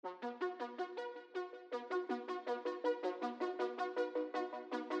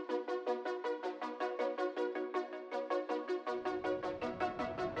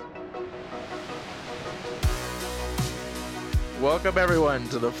Welcome, everyone,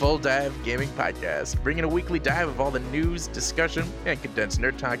 to the Full Dive Gaming Podcast, bringing a weekly dive of all the news, discussion, and condensed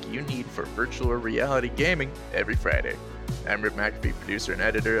nerd talk you need for virtual reality gaming every Friday. I'm Rip McAfee, producer and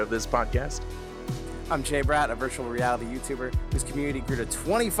editor of this podcast. I'm Jay Bratt, a virtual reality YouTuber whose community grew to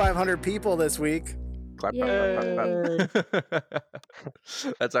 2,500 people this week. Clap, clap, clap, clap.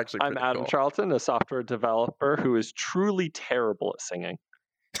 That's actually pretty I'm Adam cool. Charlton, a software developer who is truly terrible at singing.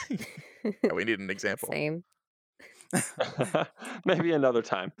 Yeah, we need an example. Same. Maybe another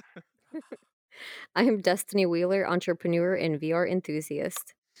time. I am Destiny Wheeler, entrepreneur and VR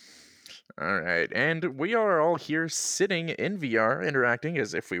enthusiast. All right, and we are all here sitting in VR, interacting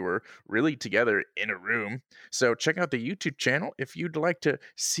as if we were really together in a room. So check out the YouTube channel if you'd like to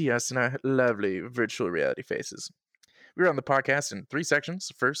see us in our lovely virtual reality faces. We run the podcast in 3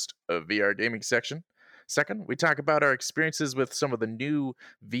 sections. First, a VR gaming section. Second, we talk about our experiences with some of the new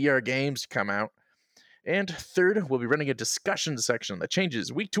VR games to come out. And third, we'll be running a discussion section that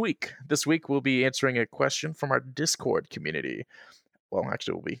changes week to week. This week, we'll be answering a question from our Discord community. Well,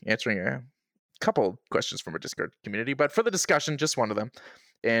 actually, we'll be answering a couple questions from our Discord community, but for the discussion, just one of them.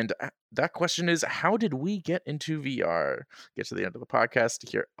 And that question is, how did we get into VR? Get to the end of the podcast to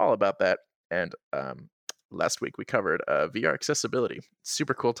hear all about that. And last week, we covered VR accessibility.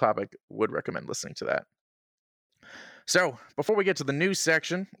 Super cool topic. Would recommend listening to that. So, before we get to the news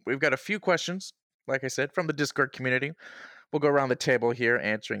section, we've got a few questions, like I said, from the Discord community. We'll go around the table here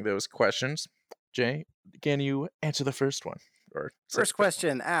answering those questions. Jay, can you answer the first one? First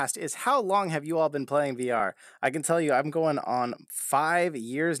question asked is, how long have you all been playing VR? I can tell you I'm going on 5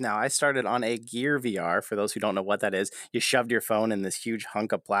 years now. I started on a Gear VR. For those who don't know what that is, you shoved your phone in this huge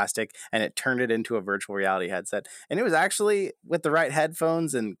hunk of plastic and it turned it into a virtual reality headset. And it was actually, with the right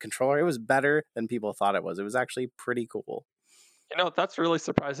headphones and controller, it was better than people thought it was. It was actually pretty cool. You know, that's really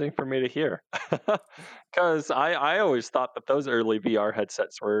surprising for me to hear. Because I always thought that those early VR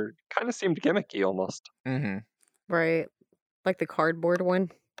headsets were kind of seemed gimmicky almost. Mm-hmm. Right. Like the cardboard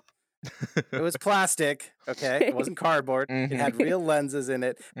one. It was plastic, okay? It wasn't cardboard. Mhm. It had real lenses in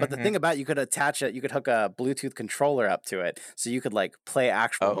it. But the thing about it, you could attach it, you could hook a Bluetooth controller up to it. So you could like play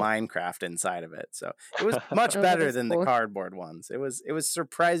actual Minecraft inside of it. So it was much Oh, that better is than cool. the cardboard ones. It was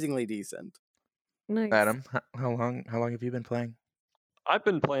surprisingly decent. Nice. Adam, how long have you been playing? I've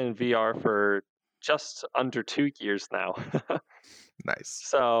been playing VR for just under 2 years now. Nice.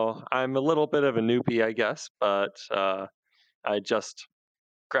 So I'm a little bit of a newbie, I guess, but I just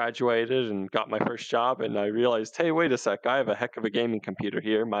graduated and got my first job, and I realized, hey, wait a sec, I have a heck of a gaming computer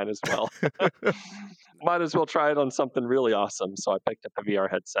here. Might as well try it on something really awesome. So I picked up a VR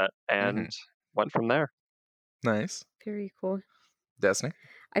headset and went from there. Nice. Very cool. Destiny?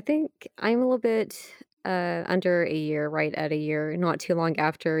 I think I'm a little bit under a year, right at a year, not too long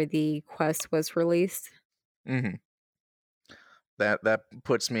after the Quest was released. Mm-hmm. That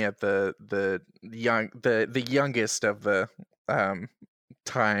puts me at the youngest of the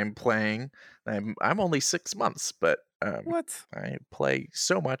time playing. I'm only 6 months, but What? I play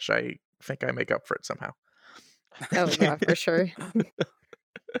so much I think I make up for it somehow. Oh, yeah, for sure.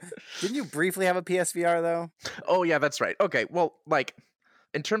 Didn't you briefly have a PSVR though? Oh yeah, that's right. Okay, well, like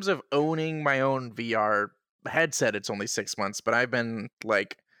in terms of owning my own VR headset, it's only 6 months, but I've been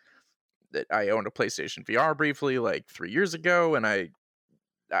like, I owned a PlayStation VR briefly like 3 years ago, and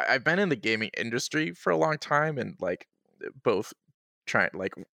I've been in the gaming industry for a long time, and like both trying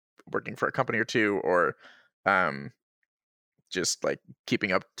like working for a company or two, or just like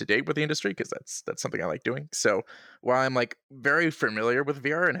keeping up to date with the industry, because that's something I like doing. So while I'm like very familiar with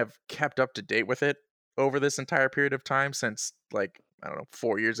VR and have kept up to date with it over this entire period of time since like, I don't know,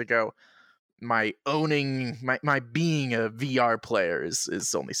 4 years ago, my being a VR player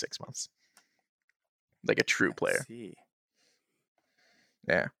is only 6 months. Like a true player. I see.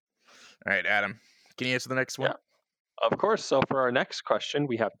 Yeah. All right, Adam, can you answer the next one? Yeah. Of course. So for our next question,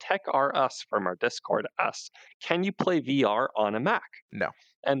 we have TechRUs from our Discord asks, can you play VR on a Mac? No.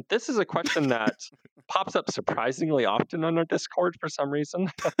 And this is a question that pops up surprisingly often on our Discord for some reason.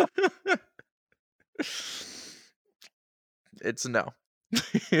 It's no.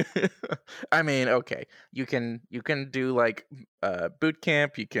 I mean, okay, you can do like boot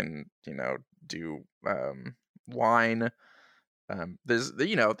camp, you can, do wine. There's,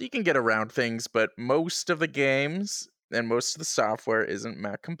 you can get around things, but most of the games and most of the software isn't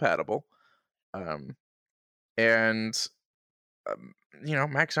Mac compatible. And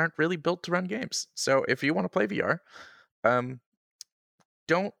Macs aren't really built to run games. So if you want to play VR,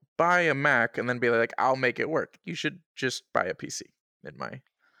 don't buy a Mac and then be like, I'll make it work. You should just buy a PC, in my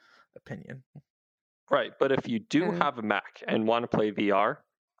opinion. Right, but if you do have a Mac and want to play VR,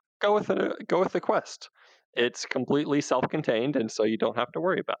 go with the Quest. It's completely self-contained, and so you don't have to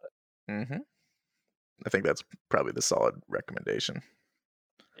worry about it. Mm-hmm. I think that's probably the solid recommendation.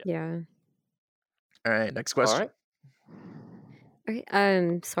 Yeah. All right, next All question.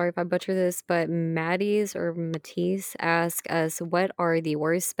 right. Sorry if I butcher this, but Maddie's or Matisse ask us, what are the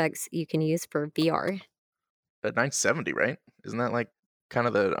worst specs you can use for VR? A 970, right? Isn't that like kind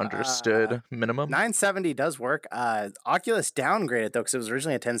of the understood minimum? 970 does work. Oculus downgraded though, because it was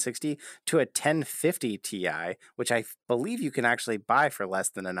originally a 1060 to a 1050 Ti, which I believe you can actually buy for less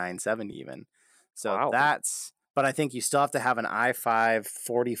than a 970 even. So Wow. but I think you still have to have an i5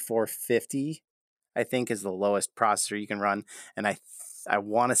 4450, I think is the lowest processor you can run. And I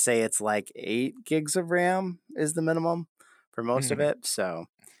want to say it's like 8 gigs of RAM is the minimum for most of it. So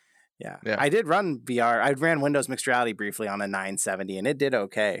yeah. I did run VR. I ran Windows Mixed Reality briefly on a 970 and it did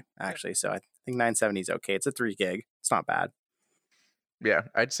okay, actually. So I think 970 is okay. It's a 3 gig. It's not bad. Yeah,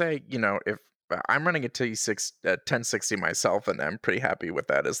 I'd say, if I'm running a T6 1060 myself, and I'm pretty happy with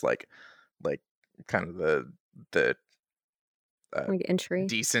that as like kind of the Like entry.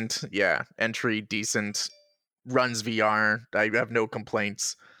 decent, entry, decent, runs VR. I have no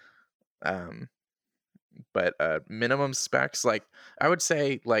complaints. But minimum specs, like I would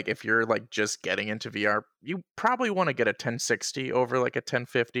say, like if you're like just getting into VR, you probably want to get a 1060 over like a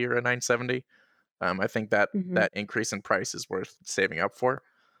 1050 or a 970. I think that that increase in price is worth saving up for.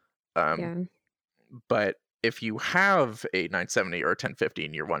 Yeah. But if you have a 970 or a 1050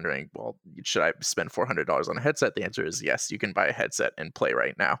 and you're wondering, well, should I spend $400 on a headset? The answer is yes. You can buy a headset and play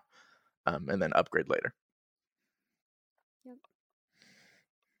right now, and then upgrade later. Yep.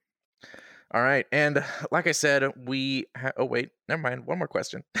 All right, and like I said, oh wait, never mind. One more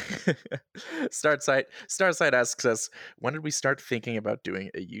question. Starsight asks us, when did we start thinking about doing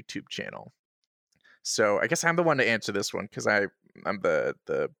a YouTube channel? So I guess I'm the one to answer this one because I'm the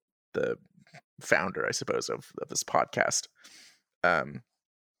founder, I suppose, of this podcast.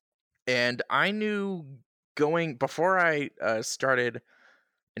 And I knew before I started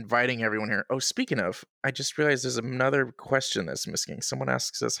inviting everyone here. Oh, speaking of, I just realized there's another question that's missing. Someone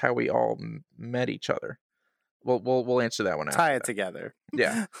asks us how we all met each other. We'll answer that one after. Tie it together.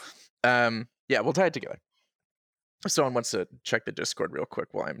 Yeah. We'll tie it together. Someone wants to check the Discord real quick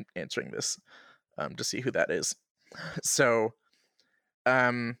while I'm answering this, to see who that is. So,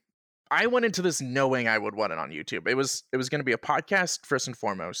 I went into this knowing I would want it on YouTube. It was going to be a podcast first and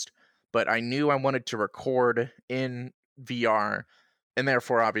foremost, but I knew I wanted to record in VR, and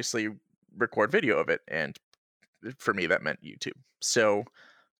therefore obviously record video of it. And for me, that meant YouTube. So,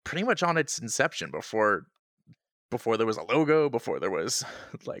 pretty much on its inception, before there was a logo, before there was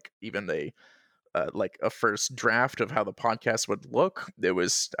like even a first draft of how the podcast would look,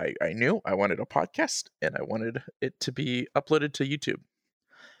 I knew I wanted a podcast and I wanted it to be uploaded to YouTube.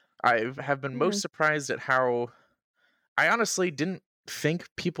 I have been most surprised at how I honestly didn't think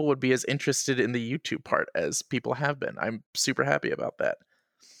people would be as interested in the YouTube part as people have been. I'm super happy about that.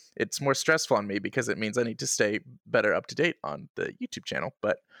 It's more stressful on me because it means I need to stay better up to date on the YouTube channel,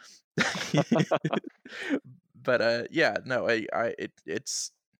 but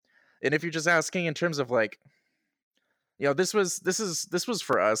it's, and if you're just asking in terms of like, this was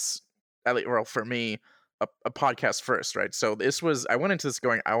for us, at least, well, for me, a podcast first, right? So I went into this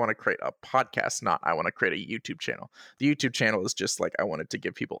going, I want to create a podcast, not I want to create a YouTube channel. The YouTube channel is just like, I wanted to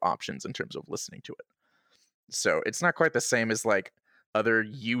give people options in terms of listening to it. So it's not quite the same as like other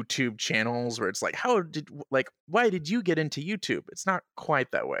YouTube channels where it's like, why did you get into YouTube? It's not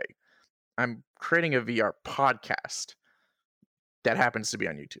quite that way. I'm creating a VR podcast that happens to be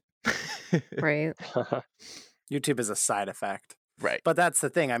on YouTube. Right. YouTube is a side effect. Right. But that's the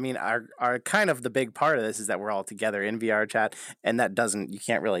thing. I mean, our kind of the big part of this is that we're all together in VR chat, and you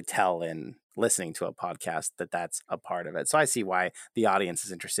can't really tell in listening to a podcast that that's a part of it. So I see why the audience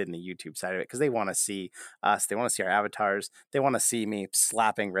is interested in the YouTube side of it, because they want to see us, they want to see our avatars, they want to see me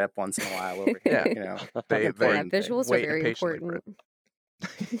slapping Rip once in a while over here. Yeah. You know, Visuals are very important.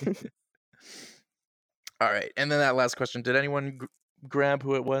 All right, and then that last question: did anyone grab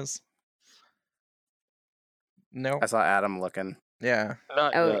who it was? No, I saw Adam looking. Yeah.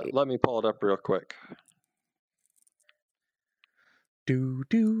 Not yet. Let me pull it up real quick.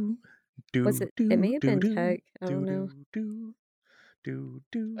 Was it? It may have been Tech. I don't know.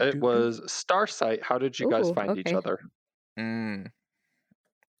 It was Starsight. How did you guys find each other?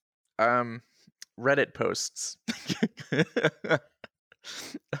 Reddit posts.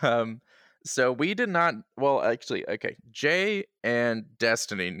 So we did not. Well, actually, okay. Jay and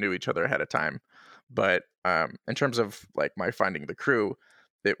Destiny knew each other ahead of time, but in terms of like my finding the crew,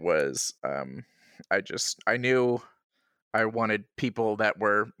 it was I knew I wanted people that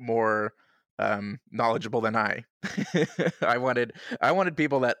were more knowledgeable than I. I wanted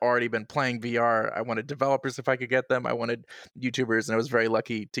people that already been playing VR. I wanted developers if I could get them. I wanted YouTubers, and I was very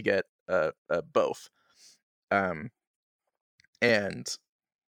lucky to get both. And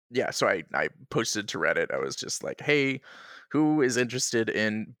yeah, so I posted to Reddit. I was just like, hey, who is interested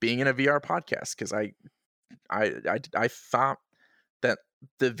in being in a VR podcast? Because I thought that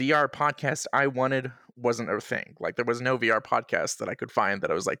the VR podcast I wanted wasn't a thing. Like, there was no VR podcast that I could find that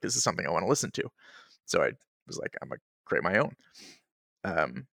I was like, this is something I want to listen to. So I was like, I'm gonna create my own.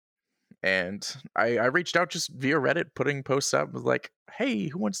 And I reached out just via Reddit, putting posts up, was like, hey,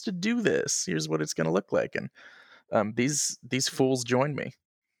 who wants to do this? Here's what it's gonna look like. And these fools joined me.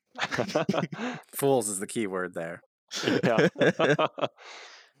 Fools is the key word there. Yeah.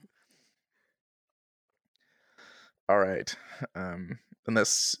 All right.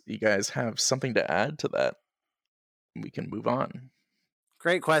 Unless you guys have something to add to that, we can move on.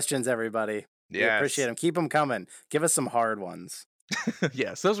 Great questions, everybody. We appreciate them. Keep them coming. Give us some hard ones.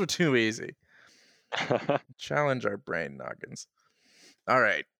 Yes, those were too easy. Challenge our brain noggins. All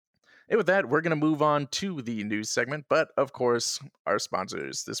right. And with that, we're going to move on to the news segment. But of course, our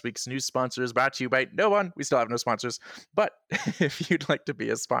sponsors. This week's news sponsor is brought to you by no one. We still have no sponsors. But if you'd like to be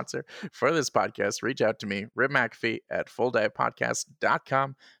a sponsor for this podcast, reach out to me, Rip McAfee at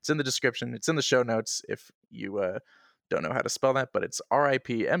fulldivepodcast.com. It's in the description. It's in the show notes if you don't know how to spell that, but it's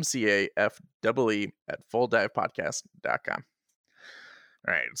RIPMCAFEE at fulldivepodcast.com.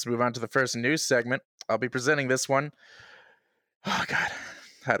 All right, let's move on to the first news segment. I'll be presenting this one. Oh, God.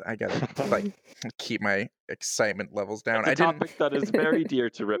 I gotta like keep my excitement levels down. It's a topic that is very dear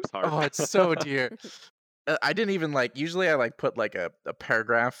to Rip's heart. Oh, it's so dear. I didn't even like. Usually, I like put like a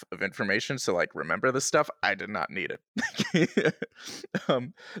paragraph of information so like remember this stuff. I did not need it.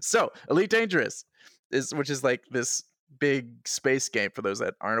 So Elite Dangerous which is like this big space game for those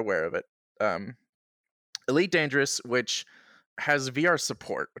that aren't aware of it. Elite Dangerous, which has VR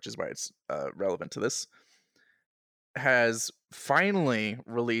support, which is why it's relevant to this, has finally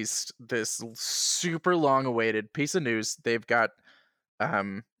released this super long-awaited piece of news. They've got,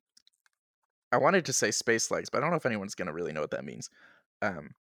 I wanted to say space legs, but I don't know if anyone's going to really know what that means.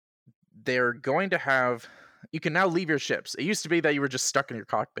 They're going to have, you can now leave your ships. It used to be that you were just stuck in your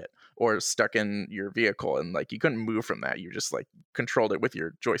cockpit or stuck in your vehicle, and like you couldn't move from that. You just like controlled it with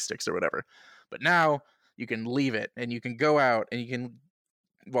your joysticks or whatever. But now you can leave it, and you can go out, and you can,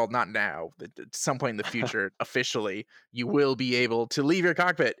 well, not now, at some point in the future, officially, you will be able to leave your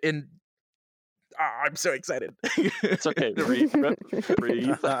cockpit. And I'm so excited. It's okay. Breathe.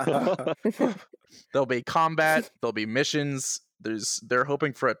 Breathe. There'll be combat. There'll be missions. They're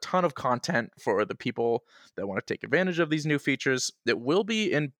hoping for a ton of content for the people that want to take advantage of these new features. It will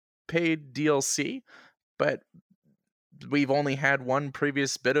be in paid DLC, but we've only had one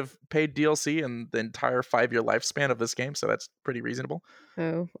previous bit of paid DLC in the entire 5-year lifespan of this game, so that's pretty reasonable.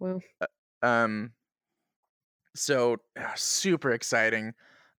 Oh, well. So super exciting.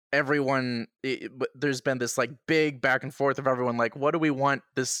 Everyone, there's been this like big back and forth of everyone like, what do we want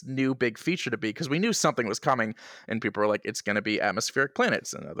this new big feature to be? Because we knew something was coming, and people were like, it's going to be atmospheric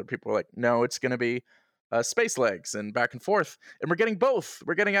planets, and other people were like, no, it's going to be space legs, and back and forth. And we're getting both.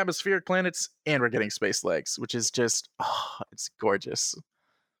 We're getting atmospheric planets, and we're getting space legs, which is just, it's gorgeous.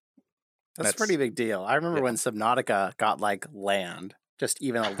 That's a pretty big deal. I remember when Subnautica got like land, just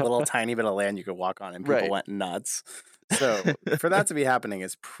even a little tiny bit of land you could walk on, and people went nuts. So for that to be happening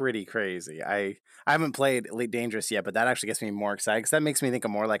is pretty crazy. I haven't played Elite Dangerous yet, but that actually gets me more excited because that makes me think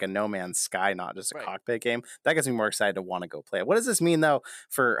of more like a No Man's Sky, not just a cockpit game. That gets me more excited to want to go play it. What does this mean though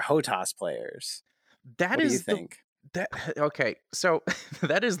for HOTAS players? What do you think? Okay, so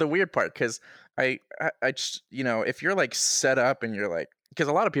that is the weird part, because I just, you know, if you're like set up and you're like, because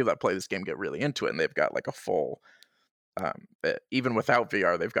a lot of people that play this game get really into it, and they've got like a full, even without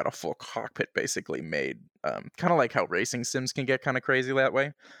VR, they've got a full cockpit basically made, kind of like how racing sims can get kind of crazy that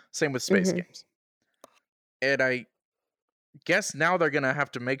way. Same with space games. And I guess now they're gonna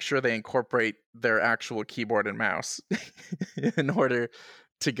have to make sure they incorporate their actual keyboard and mouse in order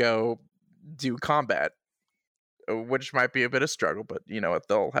to go do combat, which might be a bit of struggle, but you know what,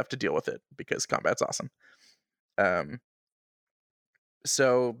 they'll have to deal with it because combat's awesome.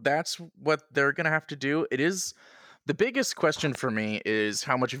 So that's what they're gonna have to do. It is the biggest question for me is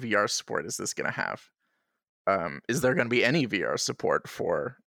how much VR support is this gonna have? Is there gonna be any VR support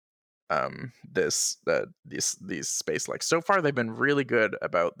for these space legs? So far they've been really good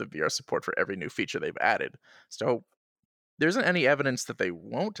about the VR support for every new feature they've added. So there isn't any evidence that they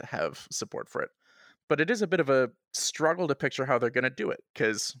won't have support for it. But it is a bit of a struggle to picture how they're going to do it,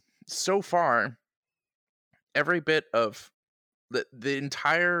 because so far every bit of the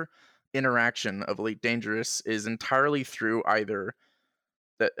entire interaction of Elite Dangerous is entirely through either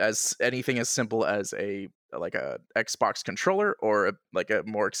that as anything as simple as a Xbox controller or like a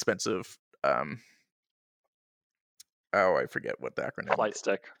more expensive oh, I forget what the acronym Flight is.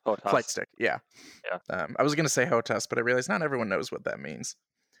 stick. Flight stick, yeah. Yeah. I was gonna say HOTAS, but I realized not everyone knows what that means.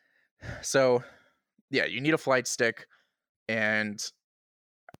 So yeah, you need a flight stick, and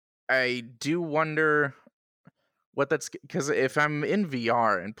I do wonder what that's because if I'm in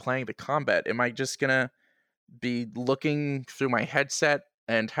VR and playing the combat, am I just gonna be looking through my headset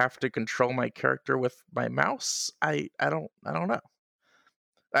and have to control my character with my mouse? I don't know.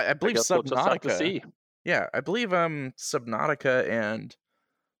 I I believe guess we'll just have to Subnautica. see. Yeah, I believe Subnautica and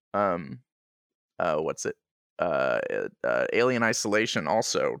um what's it? Alien Isolation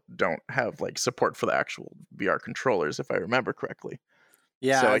also don't have like support for the actual VR controllers, if I remember correctly.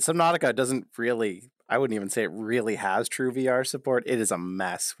 Yeah, So and Subnautica doesn't really, I wouldn't even say it really has true VR support. It is a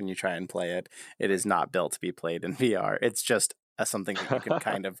mess when you try and play it. It is not built to be played in VR. It's just something that you can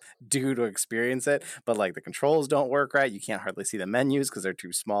kind of do to experience it, but like the controls don't work right. You can't hardly see the menus because they're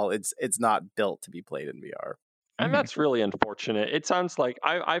too small. It's not built to be played in VR. And that's really unfortunate. It sounds like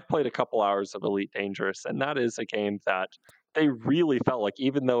I've played a couple hours of Elite Dangerous, and that is a game that they really felt like,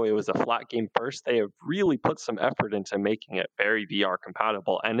 even though it was a flat game first, they have really put some effort into making it very VR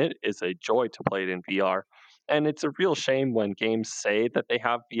compatible, and it is a joy to play it in VR. And it's a real shame when games say that they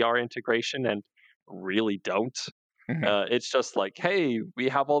have VR integration and really don't. It's just like, hey, we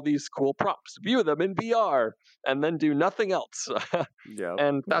have all these cool props, view them in VR, and then do nothing else. Yeah.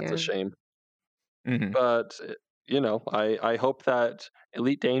 And that's a Yeah. shame. Mhm. But I hope that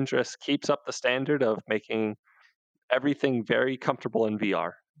Elite Dangerous keeps up the standard of making everything very comfortable in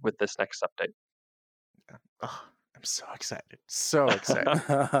VR with this next update. Oh, I'm so excited. So excited.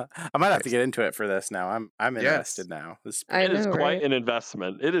 I might have to Yes. get into it for this now. I'm Yes. interested now. This I It is know, quite right? an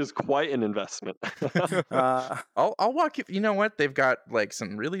investment. It is quite an investment. uh, I'll walk you. You know what? They've got like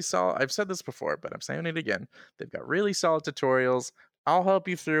some really solid. I've said this before, but I'm saying it again. They've got really solid tutorials. I'll help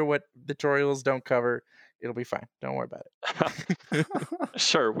you through what tutorials don't cover. It'll be fine. Don't worry about it.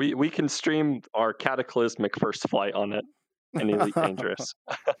 Sure, we can stream our cataclysmic first flight on it in Elite Dangerous.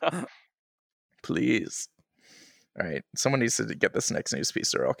 Please. All right. Someone needs to get this next news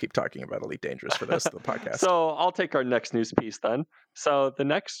piece, or I'll keep talking about Elite Dangerous for the rest of the podcast. So I'll take our next news piece then. So the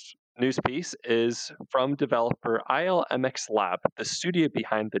next news piece is from developer ILMX Lab, the studio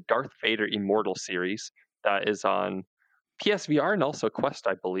behind the Darth Vader Immortal series that is on PSVR and also Quest,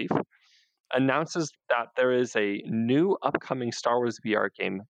 I believe, announces that there is a new upcoming Star Wars VR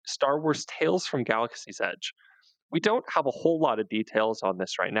game, Star Wars Tales from Galaxy's Edge. We don't have a whole lot of details on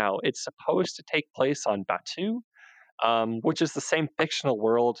this right now. It's supposed to take place on Batuu, which is the same fictional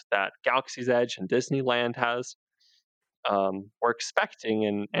world that Galaxy's Edge and Disneyland has. We're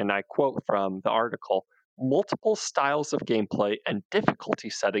expecting, and I quote from the article, multiple styles of gameplay and difficulty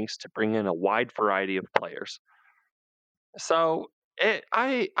settings to bring in a wide variety of players. So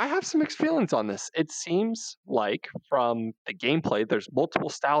I have some mixed feelings on this. It seems like from the gameplay, there's multiple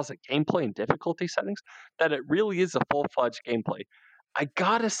styles of gameplay and difficulty settings, that it really is a full-fledged gameplay. I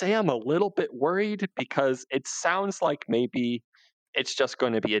gotta say I'm a little bit worried because it sounds like maybe it's just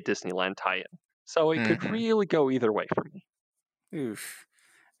going to be a Disneyland tie-in. So it could really go either way for me. Oof.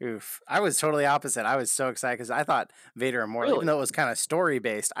 Oof. I was totally opposite. I was so excited because I thought Vader Immortal, even Really? though it was kind of story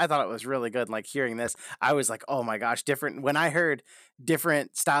based, I thought it was really good. Like hearing this, I was like, oh my gosh, different. When I heard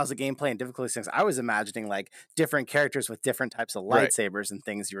different styles of gameplay and difficulty things, I was imagining like different characters with different types of Right. lightsabers and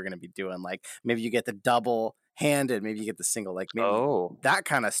things you were going to be doing. Like maybe you get the double handed, maybe you get the single, like maybe Oh. that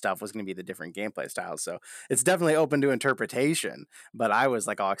kind of stuff was going to be the different gameplay styles. So it's definitely open to interpretation, but I was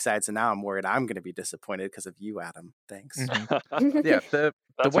like all excited. So now I'm worried I'm going to be disappointed because of you, Adam. Thanks. Yeah. The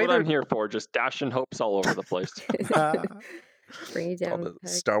That's way what I'm they're here for, just dashing hopes all over the place. Bring you all down the with the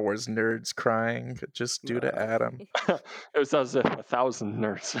Star Wars nerds crying just due to Adam. It was as if 1,000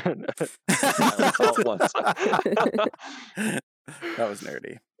 nerds all at once. That was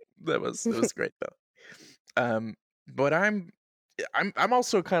nerdy. It was great though. But I'm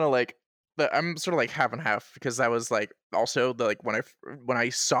also kind of like I'm sort of like half and half because I was like also the like when I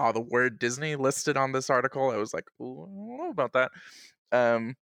saw the word Disney listed on this article, I was like, "Ooh, I don't know about that."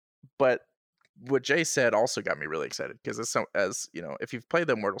 But what Jay said also got me really excited because as you know, if you've played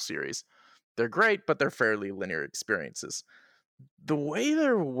the Immortal series, they're great, but they're fairly linear experiences. The way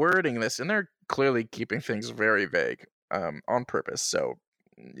they're wording this, and they're clearly keeping things very vague on purpose. So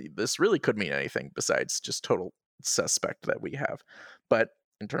this really could mean anything besides just total suspect that we have. But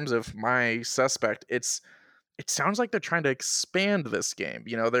in terms of my suspect, it sounds like they're trying to expand this game.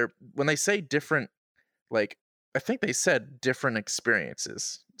 You know, they're when they say different like I think they said different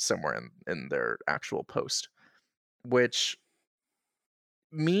experiences somewhere in their actual post, which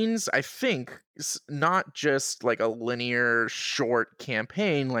means I think not just like a linear short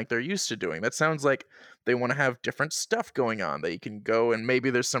campaign like they're used to doing. That sounds like they want to have different stuff going on that you can go, and maybe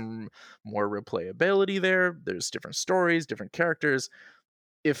there's some more replayability there. There's different stories, different characters.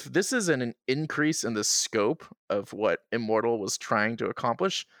 If this is an increase in the scope of what Immortal was trying to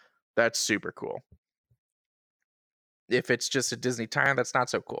accomplish, that's super cool. If it's just a Disney tie-in, that's not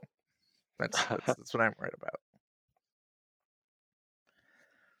so cool. That's what I'm worried about.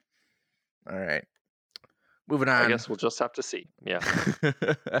 All right. Moving on. I guess we'll just have to see. Yeah.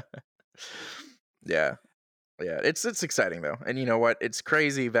 Yeah. It's exciting though. And you know what? It's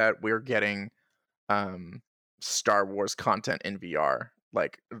crazy that we're getting Star Wars content in VR.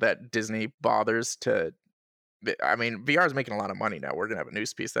 Like that Disney bothers to I mean, VR is making a lot of money now. We're gonna have a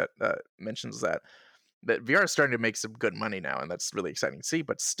news piece that mentions that VR is starting to make some good money now, and that's really exciting to see.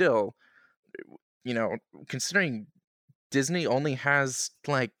 But still, you know, considering Disney only has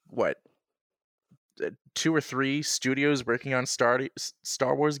like what 2 or 3 studios working on Star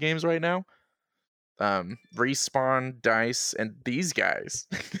Wars games right now. Respawn, DICE, and these guys.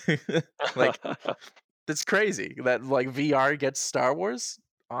 Like that's crazy that like VR gets Star Wars.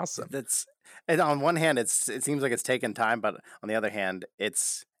 Awesome. And on one hand, it seems like it's taken time, but on the other hand,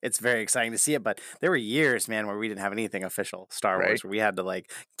 it's very exciting to see it. But there were years, man, where we didn't have anything official Star Wars, where we had to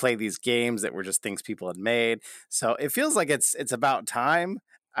like play these games that were just things people had made. So it feels like it's about time.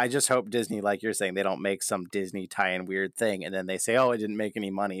 I just hope Disney, like you're saying, they don't make some Disney tie-in weird thing and then they say, oh, it didn't make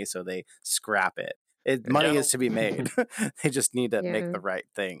any money, so they scrap it. Money is to be made. They just need to make the right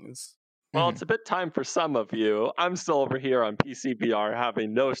things. Well, it's a bit time for some of you. I'm still over here on PC VR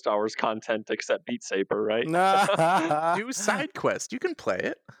having no Star Wars content except Beat Saber, right? Do side quest. You can play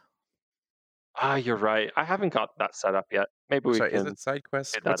it. You're right. I haven't got that set up yet. Maybe we can. Is it side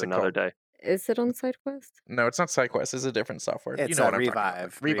quest? Get that another day. Is it on SideQuest? No, it's not SideQuest. It's a different software. It's you know what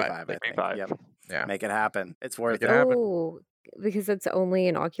Revive. Revive. I think. Revive. Yep. Yeah. Make it happen. It's worth Make it. it happen. Oh, because it's only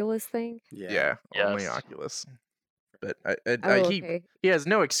an Oculus thing? Yeah. Only Yes. Oculus. But Okay. he has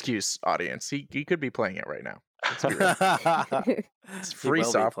no excuse, audience. He could be playing it right now. Let's be real. It's free He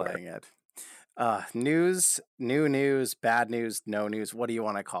will software. be playing it. News, new news, bad news, no news. What do you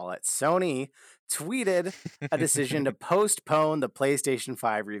want to call it? Sony tweeted a decision to postpone the PlayStation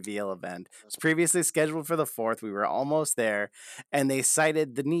 5 reveal event. It was previously scheduled for the 4th. We were almost there, and they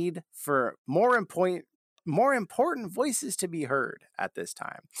cited the need for more important voices to be heard at this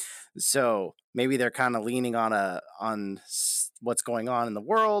time. So maybe they're kind of leaning on what's going on in the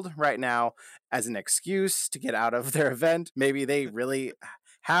world right now as an excuse to get out of their event. Maybe they really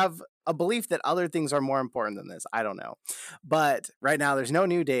have a belief that other things are more important than this. I don't know. But right now, there's no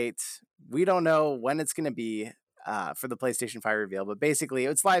new dates. We don't know when it's going to be for the PlayStation 5 reveal, but basically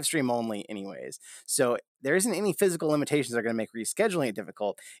it's live stream only anyways. So there isn't any physical limitations that are going to make rescheduling it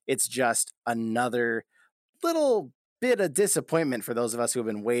difficult. It's just another little bit of disappointment for those of us who have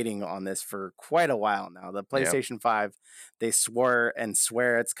been waiting on this for quite a while now. The PlayStation 5, they swore and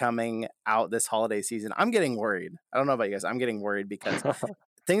swear it's coming out this holiday season. I'm getting worried. I don't know about you guys. I'm getting worried because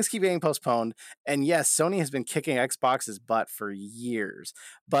things keep getting postponed. And yes, Sony has been kicking Xbox's butt for years.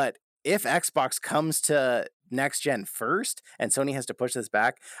 But if Xbox comes to next gen first and Sony has to push this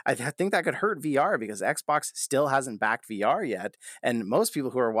back, I think that could hurt VR because Xbox still hasn't backed VR yet. And most people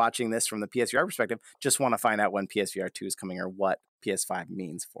who are watching this from the PSVR perspective just want to find out when PSVR 2 is coming or what PS5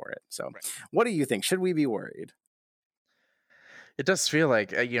 means for it. So what do you think? Should we be worried? It does feel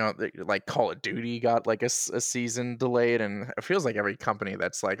like, like Call of Duty got like a season delayed, and it feels like every company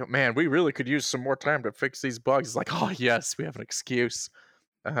that's like, man, we really could use some more time to fix these bugs. It's like, oh yes, we have an excuse.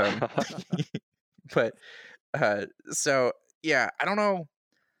 But so yeah, I don't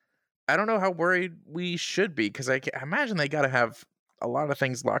know how worried we should be because I imagine they got to have a lot of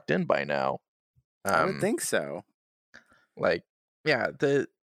things locked in by now. I would think so. Like, yeah,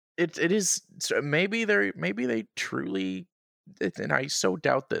 it is maybe they truly, and I so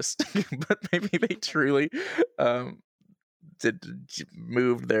doubt this, but maybe they truly did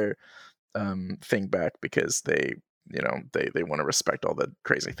move their thing back because they want to respect all the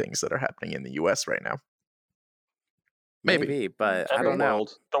crazy things that are happening in the US right now. Maybe, but I don't know.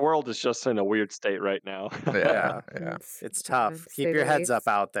 The world is just in a weird state right now. Yeah. It's tough. Keep your heads up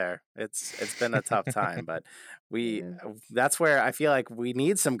out there. It's been a tough time, but that's where I feel like we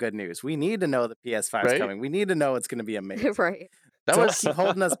need some good news. We need to know the PS5 is coming. We need to know it's going to be amazing. Right. That keep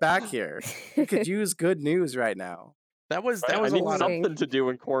holding us back here. We could use good news right now. That was I a need lot something to do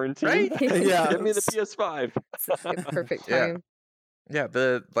in quarantine. Right? Yeah. Give me the PS5. Perfect time. Yeah,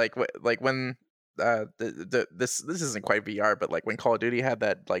 the like when this isn't quite VR, but like when Call of Duty had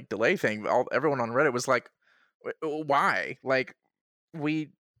that like delay thing, everyone on Reddit was like, Why? Like we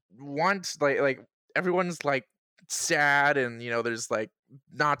want like everyone's like sad, and there's like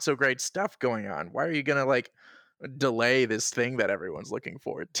not so great stuff going on. Why are you gonna like delay this thing that everyone's looking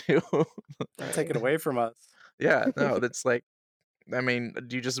forward to?" Don't take it away from us. Yeah, no, that's like, I mean,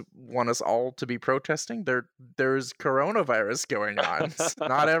 do you just want us all to be protesting? There's coronavirus going on.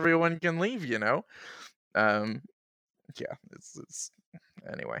 Not everyone can leave, Um, yeah, it's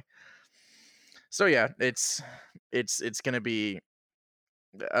anyway. So yeah, it's gonna be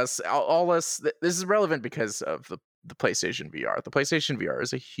us all us. This is relevant because of the PlayStation VR. The PlayStation VR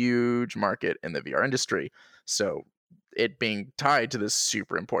is a huge market in the VR industry, so it being tied to this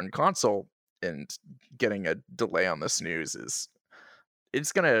super important console and getting a delay on this news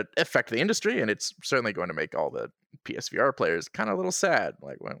it's going to affect the industry, and it's certainly going to make all the PSVR players kind of a little sad.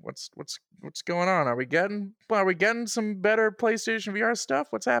 Like, what's going on? Are we getting some better PlayStation VR stuff?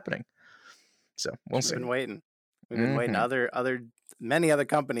 What's happening? So we'll We've see. been waiting. We've been waiting. Mhm. Many other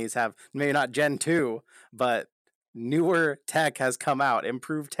companies have, maybe not Gen 2, but newer tech has come out.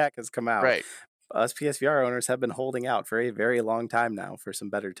 Improved tech has come out. Right. Us PSVR owners have been holding out for a very long time now for some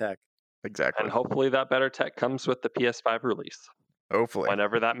better tech. Exactly. And hopefully that better tech comes with the PS5 release, Hopefully.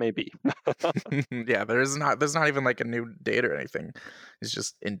 whenever that may be. Yeah, there's not even like a new date or anything. It's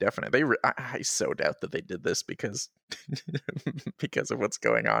just indefinite. I so doubt that they did this because because of what's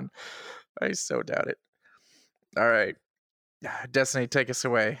going on. I so doubt it. All right. Destiny, take us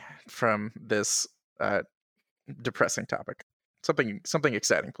away from this depressing topic. Something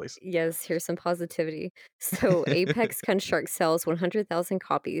exciting, please. Yes, here's some positivity. So Apex Construct sells 100,000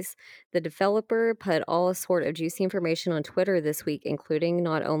 copies. The developer put all sort of juicy information on Twitter this week, including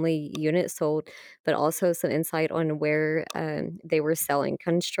not only units sold, but also some insight on where they were selling.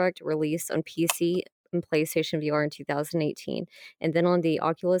 Construct released on PC and PlayStation VR in 2018, and then on the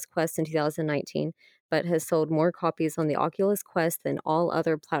Oculus Quest in 2019, but has sold more copies on the Oculus Quest than all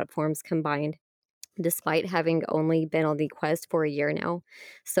other platforms combined, despite having only been on the Quest for a year now.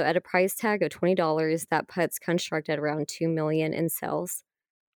 So at a price tag of $20, that puts Construct at around $2 million in sales.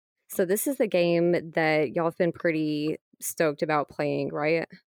 So this is the game that y'all have been pretty stoked about playing, right?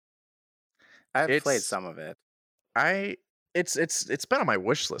 I've played It's some of it. it's been on my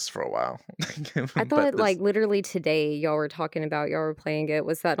wish list for a while. I But thought this, like literally today y'all were talking about y'all were playing it.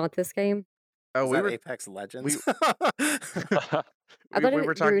 Was that not this game? oh, Is we that were Apex Legends? I thought we were you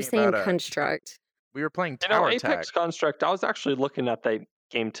were talking saying about Construct. we were playing You know, Tower Tag. Apex Construct, I was actually looking at that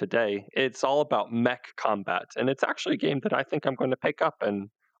game today. It's all about mech combat, and it's actually a game that I think I'm going to pick up, and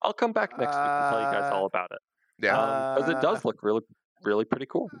I'll come back next week and tell you guys all about it. Yeah. Because it does look really, really pretty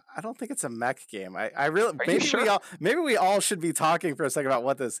cool. I don't think it's a mech game. I really Are you sure? maybe we all should be talking for a second about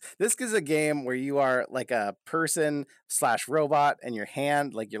what this is a game where you are like a person / robot, and your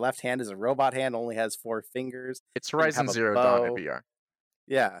hand, like your left hand is a robot hand, only has 4 fingers. It's You have Horizon a Zero Dawn in bow. VR.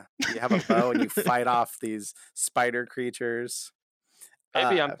 Yeah, you have a bow and you fight off these spider creatures.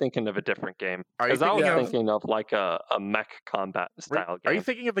 Maybe I'm Uh, thinking of a different game. Are you Because I was thinking of thinking of like a mech combat style Are you game.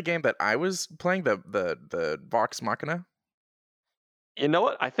 thinking of the game that I was playing, the Vox Machina? You know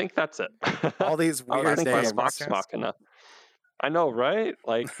what? I think that's it. all these I was weird thinking of names. Vox Machina. I know, right?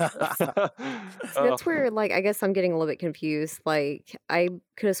 Like, So that's where, like, I guess I'm getting a little bit confused. Like, I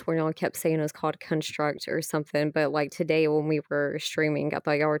could have sworn y'all kept saying it was called Construct or something, but like today when we were streaming, I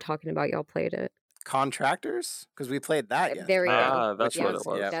thought y'all were talking about y'all played it. Contractors, because we played that There we yesterday. go. that's what it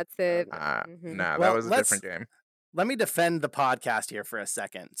was. Yep. That's it. Nah, that Well, was a different game. Let me defend the podcast here for a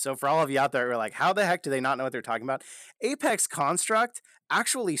second. So for all of you out there who are like, how the heck do they not know what they're talking about? Apex Construct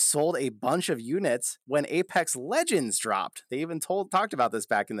actually sold a bunch of units when Apex Legends dropped. They even talked about this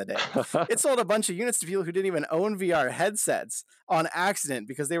back in the day. It sold a bunch of units to people who didn't even own VR headsets on accident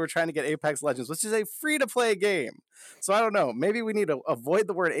because they were trying to get Apex Legends, which is a free-to-play game. So I don't know. Maybe we need to avoid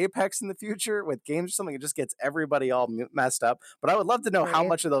the word Apex in the future with games or something. It just gets everybody all messed up. But I would love to know how Right.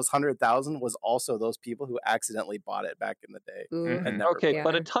 much of those 100,000 was also those people who accidentally bought it back in the day. Ooh, And never Okay, played.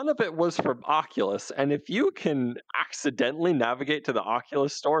 but yeah. a ton of it was from Oculus, and if you can accidentally navigate to the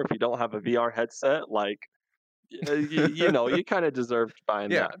Oculus store if you don't have a VR headset, like, you know, you kind of deserved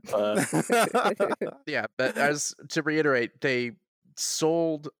buying Yeah. that. But Yeah, but as to reiterate, they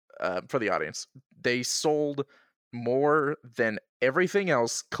sold for the audience. They sold more than everything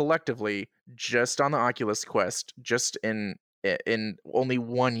else collectively just on the Oculus Quest, just in only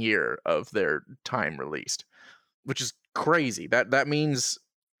 1 year of their time released, which is crazy. That means,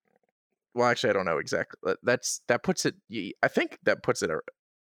 well, actually, I don't know exactly. That puts it. I think that puts it.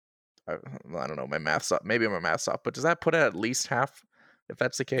 I don't know. My math's off. Maybe my math's off. But does that put it at least half if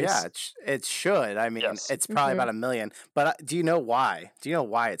that's the Yeah, case. it should. I mean, Yes. it's probably hmm about 1 million. But do you know why? Do you know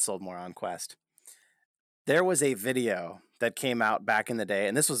why it sold more on Quest? There was a video that came out back in the day,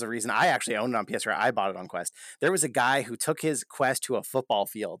 and this was the reason I actually owned it on PS4. I bought it on Quest. There was a guy who took his Quest to a football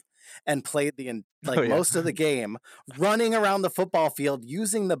field and played Oh yeah. most of the game running around the football field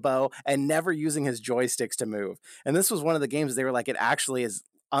using the bow and never using his joysticks to move. And this was one of the games they were like, it actually is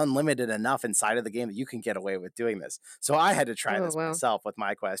unlimited enough inside of the game that you can get away with doing this. So I had to try Oh this wow. myself with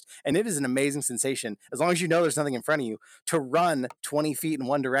my Quest, and it is an amazing sensation as long as you know there's nothing in front of you to run 20 feet in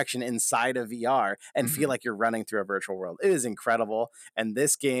one direction inside of VR and feel like you're running through a virtual world. It is incredible, and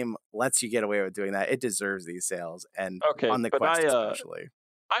this game lets you get away with doing that. It deserves these sales, and Okay, on the but Quest especially.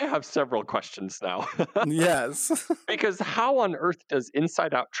 I have several questions now. Yes. Because how on earth does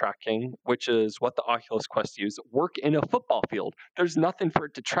inside out tracking, which is what the Oculus Quest use, work in a football field? There's nothing for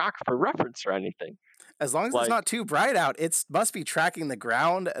it to track for reference or anything. As long as it's Like, not too bright out, it must be tracking the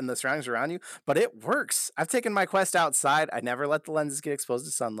ground and the surroundings around you, but it works. I've taken my Quest outside. I never let the lenses get exposed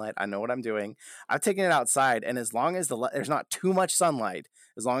to sunlight. I know what I'm doing. I've taken it outside, and as long as there's not too much sunlight,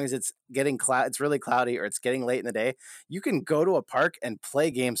 as long as it's getting it's really cloudy or it's getting late in the day, you can go to a park and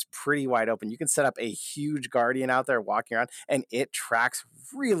play games pretty wide open. You can set up a huge Guardian out there walking around, and it tracks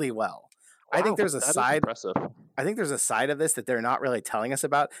really well. I think wow, there's a that is side impressive. I think there's a side of this that they're not really telling us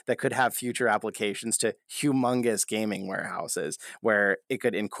about that could have future applications to humongous gaming warehouses where it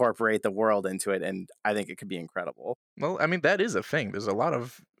could incorporate the world into it, and I think it could be incredible. Well, I mean, that is a thing. There's a lot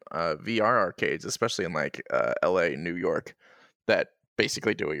of VR arcades, especially in like LA, New York, that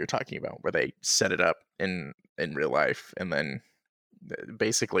basically do what you're talking about, where they set it up in real life, and then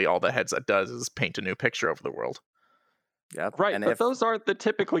basically all the headset does is paint a new picture of the world. Yep. Right, And but if those aren't the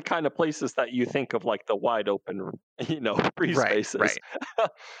typically kind of places that you think of like the wide open, free Right, spaces. right.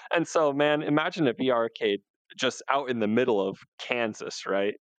 And so, man, imagine a VR arcade just out in the middle of Kansas,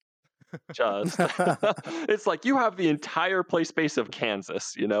 right? Just it's like you have the entire play space of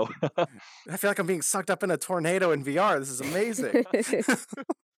Kansas, I feel like I'm being sucked up in a tornado in VR. This is amazing.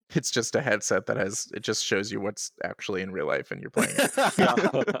 It's just a headset that it just shows you what's actually in real life and you're playing it.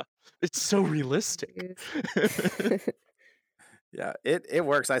 Yeah. It's so realistic. Yeah, it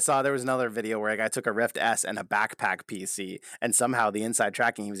works. I saw there was another video where a guy took a Rift S and a backpack PC, and somehow the inside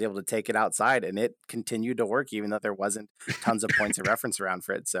tracking, he was able to take it outside, and it continued to work even though there wasn't tons of points of reference around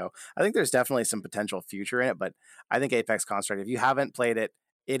for it. So I think there's definitely some potential future in it, but I think Apex Construct, if you haven't played it,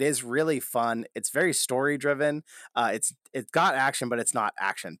 it is really fun. It's very story driven. It's got action, but it's not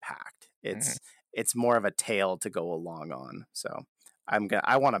action packed. Mhm. It's more of a tale to go along on. So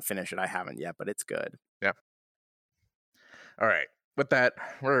I want to finish it. I haven't yet, but it's good. Yeah. All right. With that,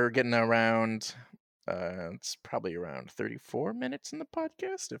 we're getting around. It's probably around 34 minutes in the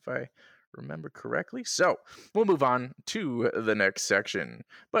podcast, if I remember correctly. So we'll move on to the next section.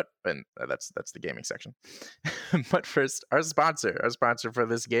 And that's the gaming section. But first, our sponsor for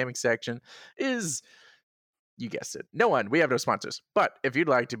this gaming section is, you guessed it, no one. We have no sponsors. But if you'd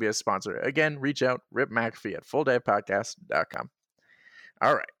like to be a sponsor, again, reach out, Rip McAfee at fulldaypodcast.com.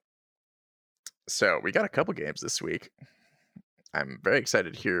 All right. So we got a couple games this week. I'm very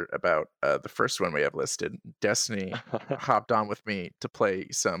excited to hear about the first one we have listed. Destiny hopped on with me to play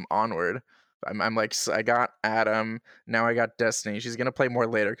some Onward. I'm like, I got Adam, now I got Destiny. She's gonna play more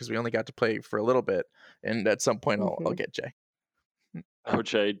later because we only got to play for a little bit, and at some point I'll get Jay. Oh,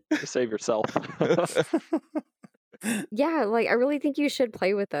 Jay, save yourself. Yeah, like I really think you should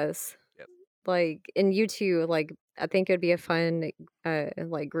play with us. Yep. Like, and you too, like I think it'd be a fun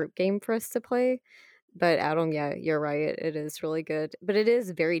like group game for us to play. But Adam, yeah, you're right. It is really good. But it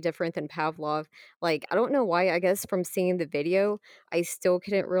is very different than Pavlov. Like, I don't know why, I guess from seeing the video, I still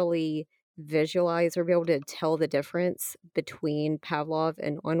couldn't really visualize or be able to tell the difference between Pavlov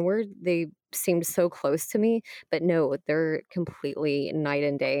and Onward. They seemed so close to me, but no, they're completely night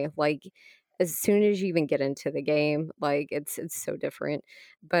and day. Like as soon as you even get into the game, like it's so different.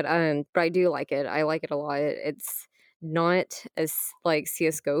 But I do like it. I like it a lot. It's not as like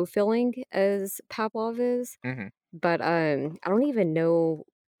CS:GO feeling as Pavlov is, Mm-hmm. but I don't even know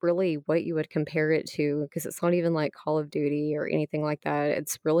really what you would compare it to because it's not even like Call of Duty or anything like that.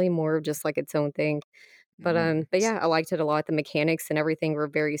 It's really more of just like its own thing. But yeah, I liked it a lot. The mechanics and everything were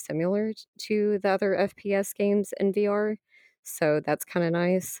very similar to the other FPS games in VR, so that's kind of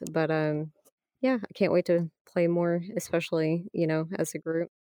nice. But yeah, I can't wait to play more, especially as a group.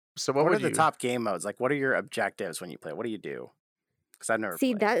 So what What are would the you? top game modes? Like, what are your objectives when you play? What do you do? Because I've never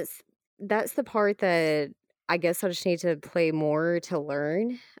See, played. that's the part that I guess I just need to play more to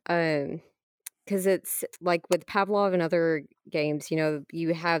learn. Because because it's like with Pavlov and other games,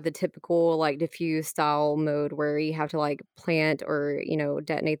 you have the typical like diffuse style mode where you have to like plant or,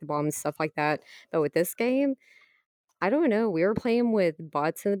 detonate the bomb and stuff like that. But with this game, I don't know. We were playing with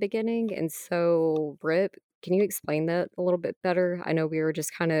bots in the beginning, and so Rip, can you explain that a little bit better? I know we were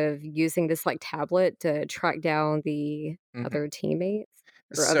just kind of using this like tablet to track down the Hmm. other teammates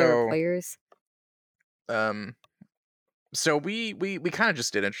or other So, players. um, so we kind of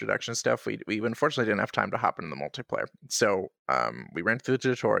just did introduction stuff. We unfortunately didn't have time to hop into the multiplayer. So, we ran through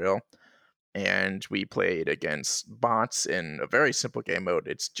the tutorial and we played against bots in a very simple game mode.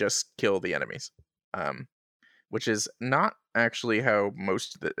 It's just kill the enemies. Um, which is not actually how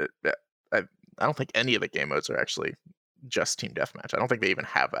most of the I don't think any of the game modes are actually just team deathmatch. I don't think they even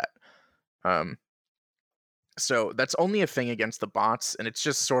have that. Um, so that's only a thing against the bots, and it's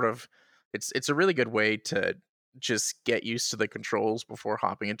just sort of it's a really good way to just get used to the controls before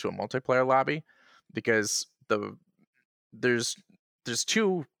hopping into a multiplayer lobby, because there's there's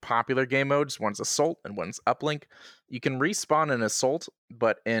two popular game modes. One's Assault and one's Uplink. You can respawn in Assault,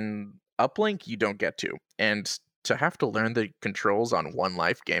 but in Uplink you don't get to. And to have to learn the controls on one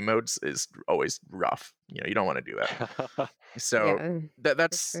life game modes is always rough. You don't want to do that. So Yeah,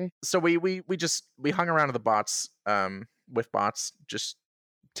 for that's sure. so we hung around with the bots, with bots, just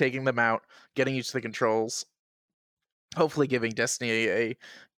taking them out, getting used to the controls, hopefully giving Destiny a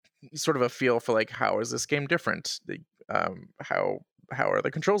sort of a feel for like, how is this game different? How are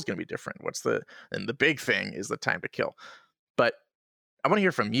the controls going to be different? And the big thing is the time to kill. But I want to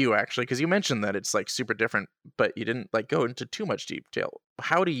hear from you actually, because you mentioned that it's like super different, but you didn't like go into too much detail.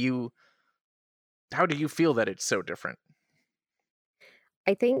 How do you feel that it's so different?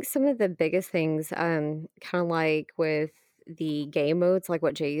 I think some of the biggest things, kind of like with the game modes, like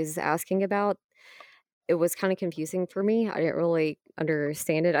what Jay is asking about, it was kind of confusing for me. I didn't really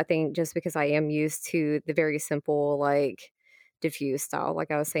understand it. I think just because I am used to the very simple, like diffuse style,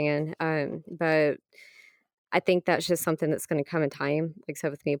 like I was saying. But I think that's just something that's gonna come in time, like I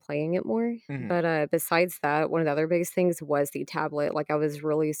said, with me playing it more. Hmm. But, besides that, one of the other biggest things was the tablet. Like, I was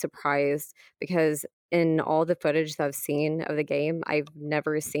really surprised because in all the footage that I've seen of the game, I've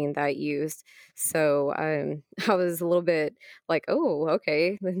never seen that used. So, I was a little bit like, "Oh,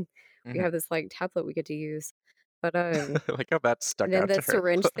 okay, then we Hmm. have this, like, tablet we get to use." But, Like how that and stuck then out the to her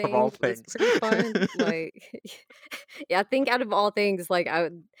syringe of all thing was things. pretty fun, like yeah, I think out of all things, like,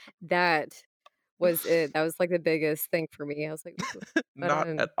 that was it. That was, like, the biggest thing for me. I was like, "Ooh." But, Not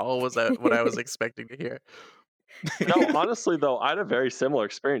at all was that what I was expecting to hear. No, honestly though, I had a very similar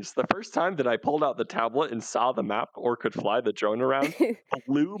experience. The first time that I pulled out the tablet and saw the map or could fly the drone around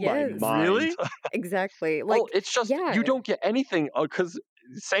blew my Yes, mind. Really? exactly. Well, Like it's just you yeah. don't get anything because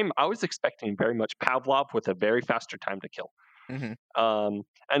same. I was expecting very much Pavlov with a very faster time to kill. Hmm.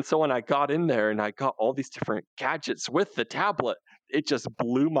 And so when I got in there and I got all these different gadgets with the tablet, it just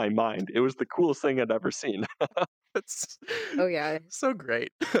blew my mind. It was the coolest thing I'd ever seen. That's Oh, yeah. so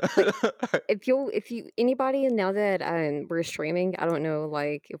great. Like, if you anybody now that, we're streaming, I don't know,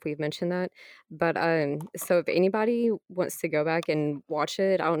 like, if we've mentioned that, but, so if anybody wants to go back and watch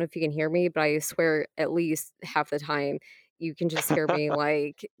it, I don't know if you can hear me, but I swear at least half the time, you can just hear me,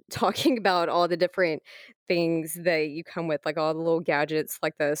 like, talking about all the different things that you come with, like, all the little gadgets,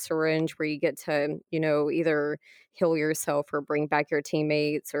 like the syringe where you get to, either heal yourself or bring back your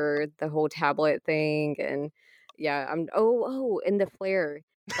teammates or the whole tablet thing, and yeah, and the flare.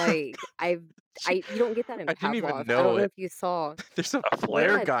 Like, you don't get that in I didn't even Pavlov. I don't know know it. if you saw. There's a A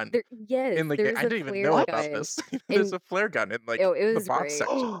flare flare? Yeah, gun yes, in the game. there's I a didn't even know flare What? about gun, this. There's and a flare gun in like oh, it the was bot great.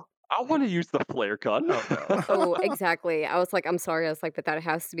 section. I want to use the flare gun. Oh no. Oh, exactly. I was like, "I'm sorry." I was like, "But that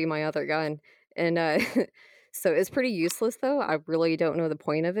has to be my other gun." And, so it's pretty useless, though. I really don't know the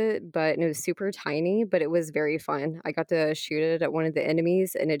point of it, but and it was super tiny, but it was very fun. I got to shoot it at one of the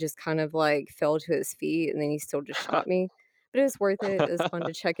enemies, and it just kind of, like, fell to his feet, and then he still just shot me. But it was worth it. It was fun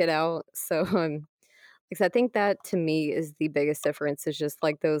to check it out. So, because I think that to me is the biggest difference is just,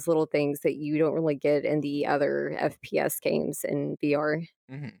 like, those little things that you don't really get in the other FPS games in VR.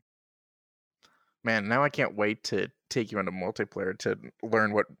 Hmm. Man, now I can't wait to take you into multiplayer to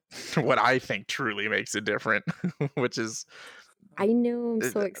learn what what I think truly makes it different, which is I know, I'm uh,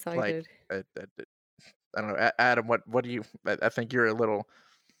 so like excited. I don't know, Adam. What do you? I think you're a little.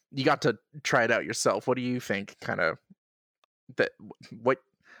 You got to try it out yourself. What do you think? Kind of that. What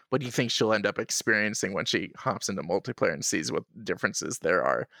What do you think she'll end up experiencing when she hops into multiplayer and sees what differences there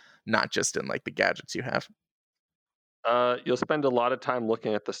are, not just in like the gadgets you have? You'll spend a lot of time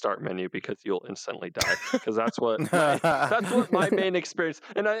looking at the start menu because you'll instantly die. Because that's what my main experience.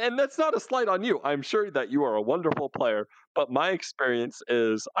 And that's not a slight on you. I'm sure that you are a wonderful player, but my experience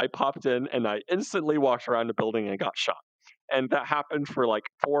is I popped in and I instantly walked around the building and got shot, and that happened for like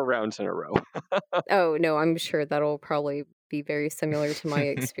 4 rounds in a row. Oh, no, I'm sure that'll probably be very similar to my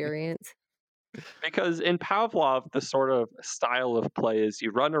experience. Because in Pavlov, the sort of style of play is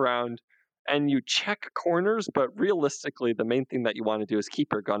you run around and you check corners, but realistically, the main thing that you want to do is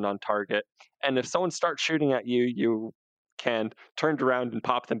keep your gun on target. And if someone starts shooting at you, you can turn around and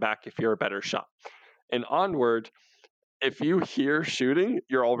pop them back if you're a better shot. In Onward, if you hear shooting,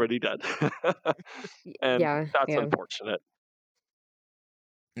 you're already dead. And Yeah, that's yeah. unfortunate.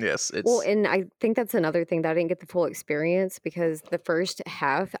 Yes, Well, it's and I think that's another thing that I didn't get the full experience because the first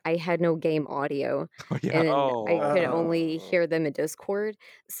half I had no game audio oh yeah. and I could Oh, only hear them in Discord.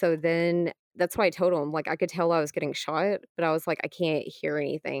 So then that's why I told him, like, I could tell I was getting shot, but I was like, I can't hear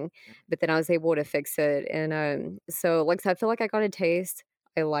anything. But then I was able to fix it. And so, like, so I feel like I got a taste.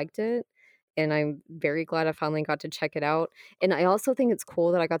 I liked it. And I'm very glad I finally got to check it out. And I also think it's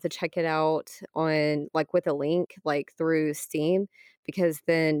cool that I got to check it out on, like, with a link, like, through Steam because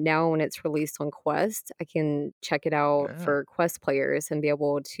then now when it's released on Quest, I can check it out Yeah. for Quest players and be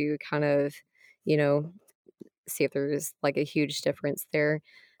able to kind of, you know, see if there's like a huge difference there.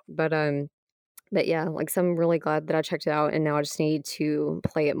 But but yeah, like so I'm really glad that I checked it out and now I just need to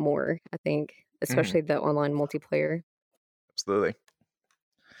play it more, I think, Mhm, especially the online multiplayer. absolutely.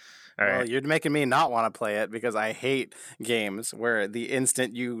 All Well, right. you're making me not want to play it because I hate games where the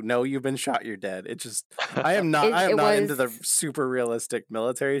instant you know you've been shot, you're dead. It just I am not It I am it not into was the super realistic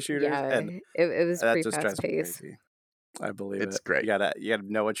military shooters, yeah, and it was that pretty just fast drives me paced. crazy. I believe It's it. great. You gotta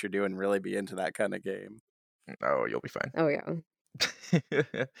know what you're doing, really be into that kind of game. Oh, you'll be fine. Oh yeah.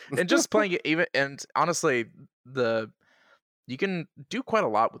 And just playing it even and honestly, the you can do quite a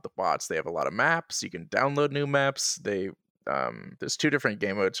lot with the bots. They have a lot of maps. You can download new maps. There's two different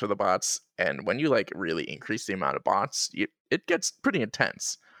game modes for the bots, and when you like really increase the amount of bots, it gets pretty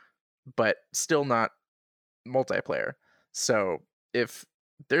intense, but still not multiplayer. So if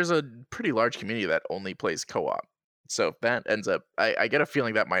there's a pretty large community that only plays co-op, so if that ends up, I get a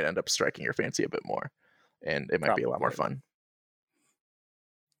feeling that might end up striking your fancy a bit more, and it might be a lot more Probably. fun.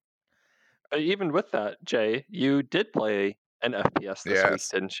 even with that, Jay, you did play an FPS this week, Yes.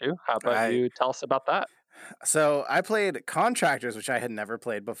 didn't you? How about I you tell us about that? So I played Contractors, which I had never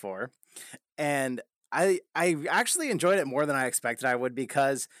played before, and I actually enjoyed it more than I expected I would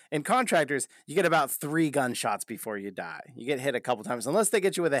because in Contractors you get about 3 gunshots before you die. You get hit a couple times unless they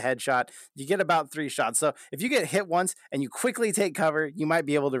get you with a headshot. You get about 3 shots. So if you get hit once and you quickly take cover, you might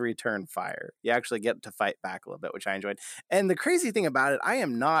be able to return fire. You actually get to fight back a little bit, which I enjoyed. And the crazy thing about it, I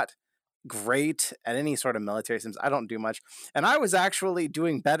am not great at any sort of military sims. I don't do much. And I was actually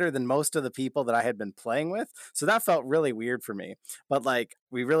doing better than most of the people that I had been playing with. So that felt really weird for me. But like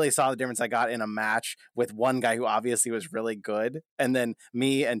we really saw the difference I got in a match with one guy who obviously was really good. And then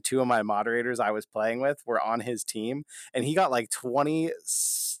me and 2 of my moderators I was playing with were on his team. And he got like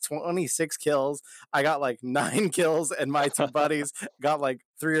 26 kills. I got like 9 kills. And my 2 buddies got like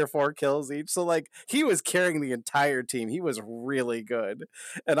 3 or 4 kills each. So like he was carrying the entire team. He was really good.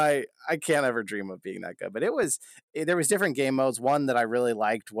 And I can't ever dream of being that good. But there was different game modes. One that I really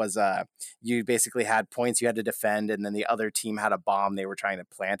liked was you basically had points you had to defend, and then the other team had a bomb they were trying to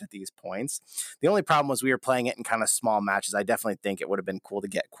plant at these points. The only problem was we were playing it in kind of small matches. I definitely think it would have been cool to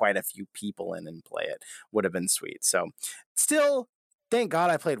get quite a few people in and play it. Would have been sweet. So still. Thank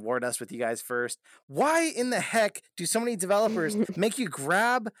God I played War Dust with you guys first. Why in the heck do so many developers make you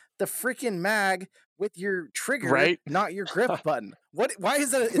grab the freaking mag with your trigger, Right? not your grip button? What? Why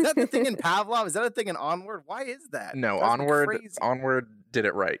is that? Is that the thing in Pavlov? Is that a thing in Onward? Why is that? No, Drives me Onward crazy. Onward did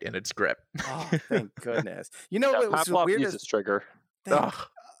it right in its grip. Oh, thank goodness. You know Yeah, what was the Pavlov weirdest? uses trigger. Thank, Ugh.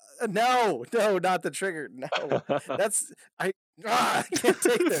 no, not the trigger. No, that's I can't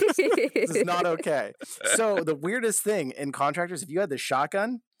take this. This is not okay. So the weirdest thing in Contractors, if you had the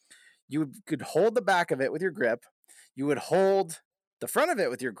shotgun, you could hold the back of it with your grip. You would hold the front of it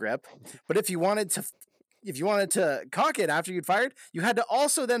with your grip. But if you wanted to cock it after you'd fired, you had to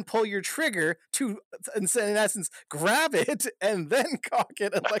also then pull your trigger to, in essence, grab it and then cock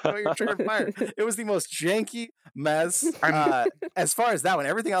it and let go of your trigger and fire. It was the most janky mess. I'm As far as that one,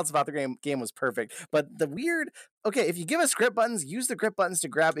 everything else about the game was perfect. But the weird, okay, if you give us grip buttons, use the grip buttons to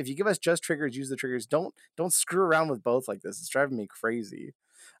grab. If you give us just triggers, use the triggers. Don't screw around with both like this. It's driving me crazy.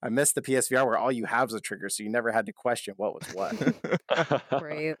 I miss the PSVR where all you have is a trigger, so you never had to question what was what.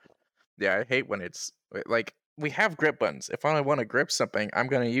 Right. Yeah, I hate when it's like we have grip buttons. If I want to grip something, I'm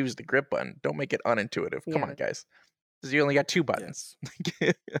gonna use the grip button. Don't make it unintuitive. Come Yeah. on, guys. because you only got 2 buttons.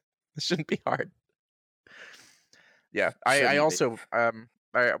 Yes. It shouldn't be hard. Yeah, I Shouldn't be. also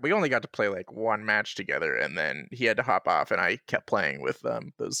we only got to play like 1 match together, and then he had to hop off, and I kept playing with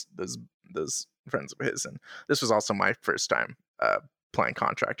those friends of his, and this was also my first time playing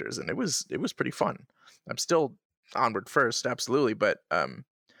Contractors, and it was pretty fun. I'm still Onward first, absolutely, but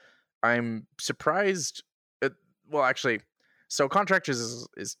I'm surprised. Well, actually, so Contractors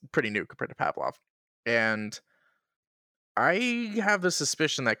is pretty new compared to Pavlov, and I have the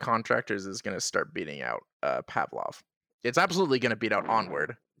suspicion that Contractors is going to start beating out Pavlov. It's absolutely going to beat out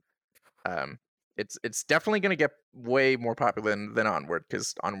Onward. It's definitely going to get way more popular than Onward,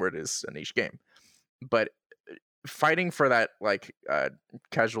 because Onward is a niche game. But fighting for that like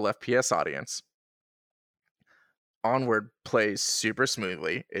casual FPS audience, Onward plays super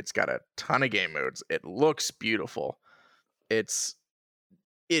smoothly. It's got a ton of game modes. It looks beautiful. It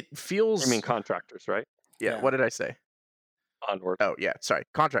feels. You mean Contractors, right? Yeah. What did I say? Onward. Oh yeah, sorry.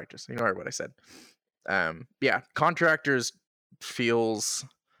 Contractors. Ignore what I said. Yeah, Contractors feels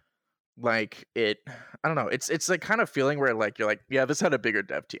like it. I don't know. It's like kind of feeling where like you're like, yeah, this had a bigger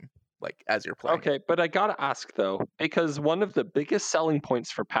dev team. Like as you're playing. Okay, but I gotta ask though, because one of the biggest selling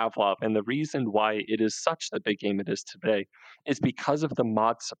points for Pavlov and the reason why it is such the big game it is today is because of the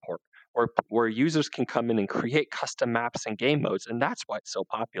mod support, where users can come in and create custom maps and game modes, and that's why it's so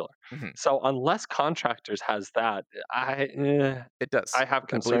popular. Mhm. So unless Contractors has that, It does. I have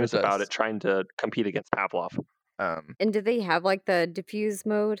believe it concerns about does. it trying to compete against Pavlov. And do they have like the diffuse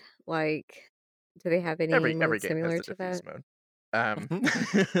mode? Like, do they have any every mode game has similar the to diffuse that? mode.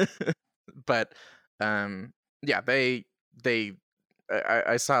 But yeah, they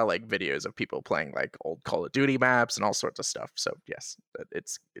I saw like videos of people playing like old Call of Duty maps and all sorts of stuff. So yes, it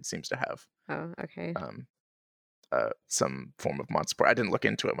seems to have Oh, okay. some form of mod support. I didn't look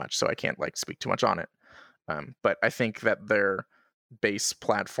into it much, so I can't like speak too much on it. But I think that their base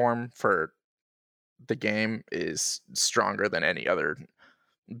platform for the game is stronger than any other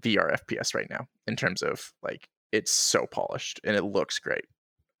VR FPS right now in terms of like it's so polished and it looks great.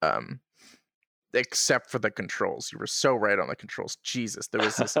 Except for the controls. You were so right on the controls. Jesus, there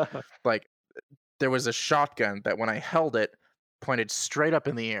was this like there was a shotgun that when I held it pointed straight up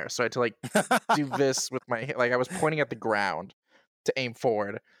in the air. So I had to like do this with my like I was pointing at the ground to aim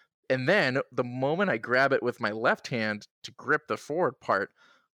forward. And then the moment I grab it with my left hand to grip the forward part,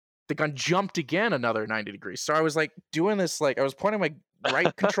 the gun jumped again another 90 degrees. So I was like doing this like I was pointing my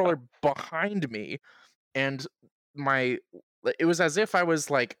right controller behind me, and it was as if I was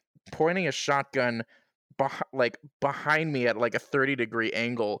like pointing a shotgun behind me at like a 30-degree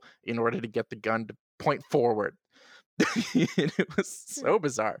angle in order to get the gun to point forward. It was so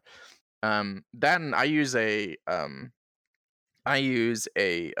bizarre. Then I use a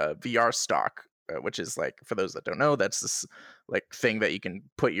VR stock, which is like, for those that don't know, that's this like thing that you can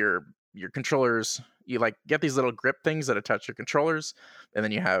put your controllers. You like get these little grip things that attach your controllers, and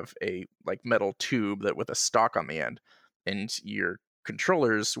then you have a like metal tube that with a stock on the end, and your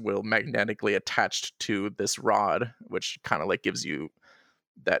controllers will magnetically attached to this rod, which kind of like gives you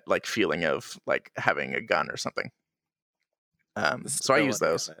that like feeling of like having a gun or something. So I use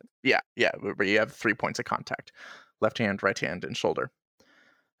those. Yeah, where you have 3 points of contact: left hand, right hand, and shoulder.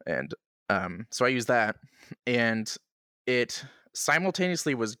 And so I use that, and it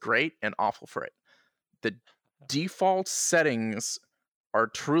simultaneously was great and awful for it. The default settings are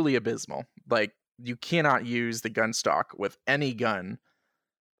truly abysmal. Like you cannot use the gun stock with any gun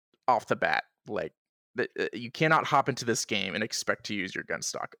off the bat. Like you cannot hop into this game and expect to use your gun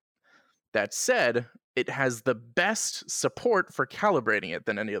stock. That said, it has the best support for calibrating it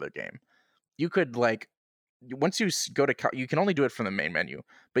than any other game. You could like once you go to you can only do it from the main menu,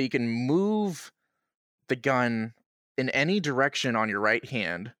 but you can move the gun in any direction on your right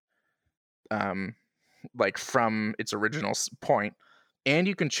hand, like from its original point, and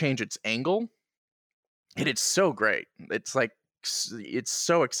you can change its angle. And it's so great. It's like it's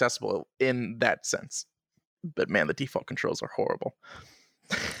so accessible in that sense. But man, the default controls are horrible.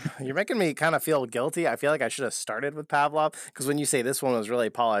 You're making me kind of feel guilty. I feel like I should have started with Pavlov, because when you say this one was really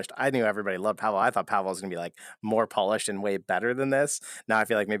polished, I knew everybody loved Pavlov. I thought Pavlov was going to be like more polished and way better than this. Now I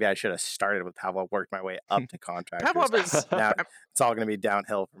feel like maybe I should have started with Pavlov, worked my way up to Contractors. Pavlov is now it's all going to be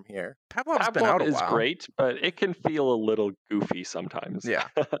downhill from here. Pavlov's been out a is while. great, but it can feel a little goofy sometimes. Yeah.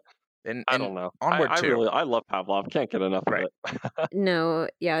 And I don't know. Onward too. I love Pavlov. Can't get enough of it. No,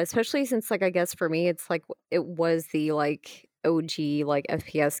 yeah, especially since like I guess for me it's like it was the like OG like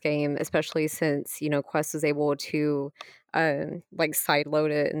FPS game, especially since, Quest was able to like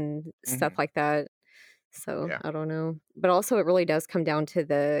sideload it and stuff like that. So Yeah. I don't know. But also, it really does come down to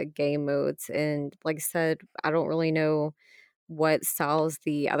the game modes. And like I said, I don't really know what styles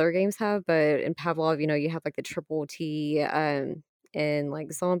the other games have, but in Pavlov, you have like the triple T and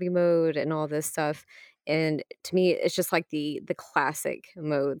like zombie mode and all this stuff. And to me, it's just like the classic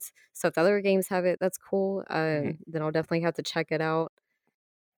modes. So if the other games have it, that's cool. Mhm. Then I'll definitely have to check it out.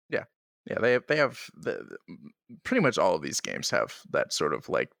 Yeah. Yeah, they have pretty much all of these games have that sort of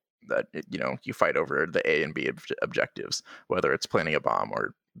like that you fight over the A and B objectives, whether it's planting a bomb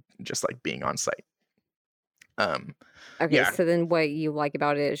or just like being on site. Okay, Yeah, so then what you like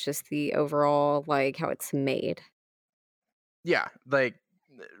about it is just the overall, like how it's made. yeah, like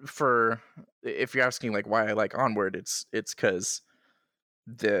for if you're asking like why I like Onward, it's because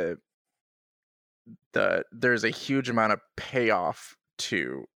the there's a huge amount of payoff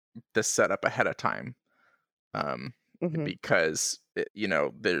to the setup ahead of time. Um, Hmm. because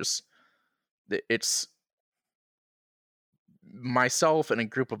there's it's myself and a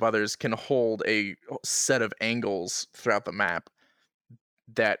group of others can hold a set of angles throughout the map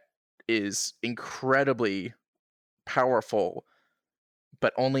that is incredibly powerful,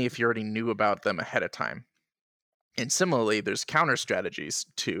 but only if you already knew about them ahead of time. And similarly, there's counter strategies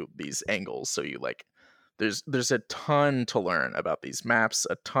to these angles. So you like there's a ton to learn about these maps,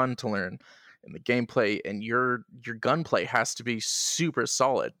 a ton to learn in the gameplay, and your gunplay has to be super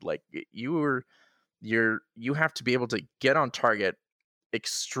solid. Like you have to be able to get on target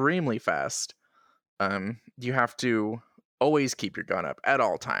extremely fast. You have to always keep your gun up at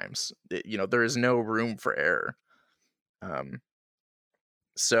all times. There is no room for error. Um,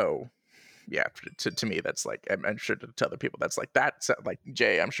 so yeah, to me, that's like I'm sure to other people that's like like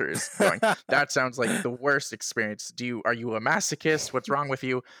Jay, I'm sure is going. That sounds like the worst experience. Are you a masochist? What's wrong with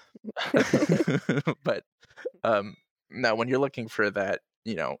you? But no, when you're looking for that,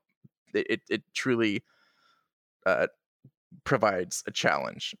 it truly uh, provides a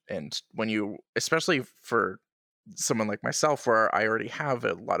challenge. And when you, especially for someone like myself, where I already have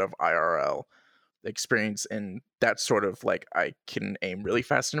a lot of IRL experience in that sort of like, I can aim really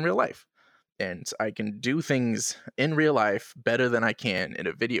fast in real life and I can do things in real life better than I can in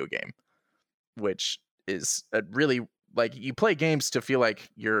a video game, which is a really like you play games to feel like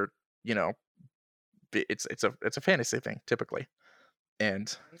you're, you know, it's a fantasy thing typically.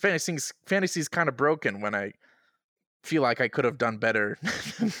 And fantasy's kind of broken when I feel like I could have done better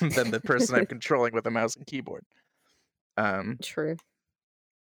than the person I'm controlling with a mouse and keyboard. Um, True.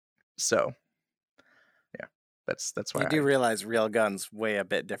 so yeah, that's why You do realize real guns weigh a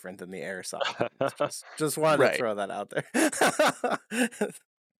bit different than the airsoft guns. Just wanted to Right. throw that out there.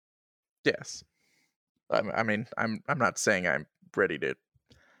 Yes. I mean, I'm not saying I'm ready to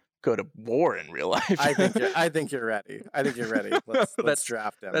go to war in real life. I think you're ready. I think you're ready. Let's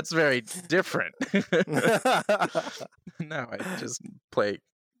draft him. That's very different. No, I just play.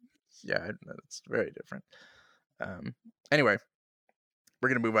 Yeah, it's very different. Anyway, we're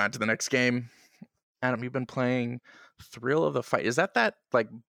gonna move on to the next game. Adam, you've been playing Thrill of the Fight. Is that like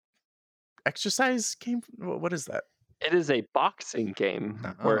exercise game? What is that? It is a boxing game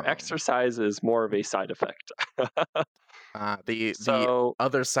where Oh. exercise is more of a side effect. The So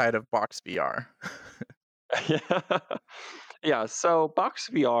other side of Box VR. yeah, so Box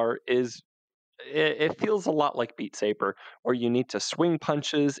VR it feels a lot like Beat Saber, where you need to swing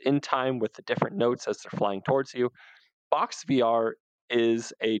punches in time with the different notes as they're flying towards you. Box VR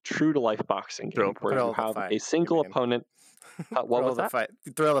is a true to life boxing game where Thrill you of the have Fight, a you single mean. opponent. What Thrill was of the that? Fight.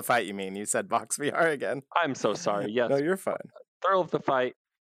 Thrill of the Fight, you mean. You said Box VR again. I'm so sorry. Yes, No, you're fine. Thrill of the Fight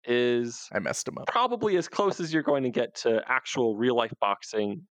is I messed him up. probably as close as you're going to get to actual real life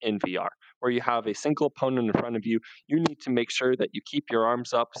boxing in VR, where you have a single opponent in front of you. You need to make sure that you keep your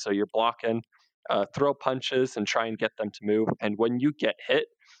arms up so you're blocking, throw punches, and try and get them to move. And when you get hit,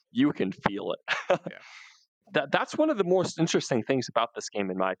 you can feel it. Yeah. That's one of the most interesting things about this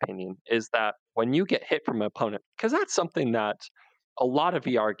game, in my opinion, is that when you get hit from an opponent, because that's something that a lot of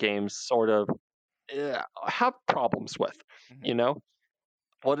VR games sort of have problems with, Mhm. you know?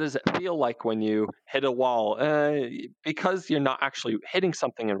 What does it feel like when you hit a wall? Because you're not actually hitting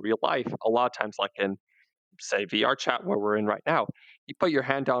something in real life, a lot of times, like in, say, VR chat where we're in right now, you put your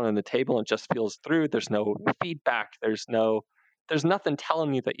hand down on the table and it just feels through. There's no feedback. There's nothing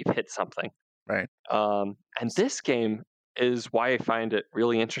telling you that you've hit something. Right. And this game is why I find it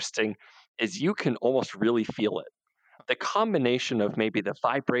really interesting, is you can almost really feel it. The combination of maybe the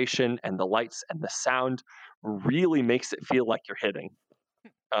vibration and the lights and the sound really makes it feel like you're hitting.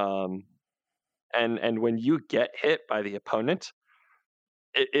 Um, and when you get hit by the opponent,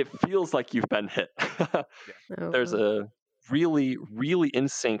 it feels like you've been hit. Oh, There's wow. really, really in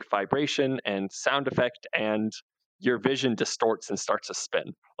sync vibration and sound effect, and your vision distorts and starts to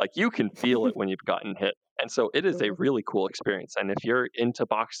spin. Like you can feel it when you've gotten hit. And so it is a Ooh. really cool experience. And if you're into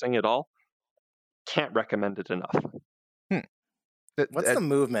boxing at all, can't recommend it enough. What's the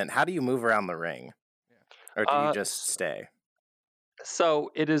movement? How do you move around the ring? Or do you Uh, just stay? so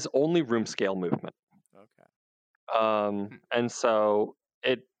it is only room scale movement. Okay. And so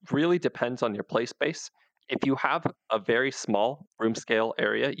it really depends on your play space. If you have a very small room scale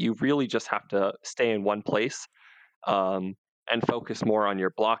area, you really just have to stay in one place and focus more on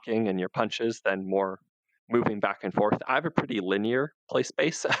your blocking and your punches than more moving back and forth. I have a pretty linear play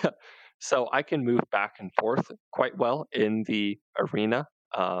space, so I can move back and forth quite well in the arena,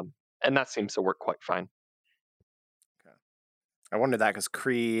 and that seems to work quite fine. I wonder that because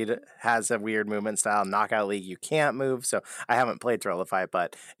Creed has a weird movement style. Knockout League, you can't move. So I haven't played Thrill of the Fight,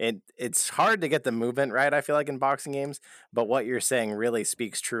 but it's hard to get the movement right, I feel like, in boxing games. But what you're saying really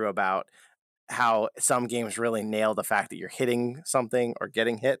speaks true about how some games really nail the fact that you're hitting something or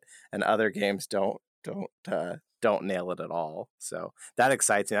getting hit, and other games don't nail it at all. So that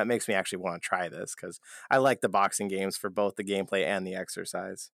excites me. That makes me actually want to try this because I like the boxing games for both the gameplay and the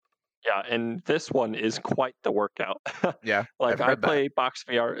exercise. Yeah, and this one is quite the workout. Yeah, Like I've I heard that. play Box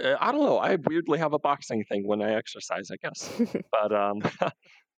VR. I don't know. I weirdly have a boxing thing when I exercise, I guess. But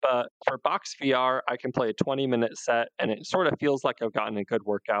but for Box VR, I can play a 20-minute set, and it sort of feels like I've gotten a good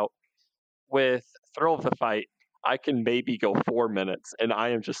workout. With Thrill of the Fight, I can maybe go 4 minutes, and I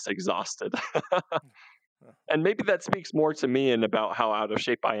am just exhausted. And maybe that speaks more to me and about how out of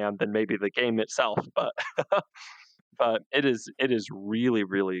shape I am than maybe the game itself. But but it is really,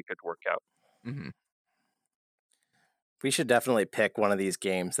 really a good workout. Mm-hmm. We should definitely pick one of these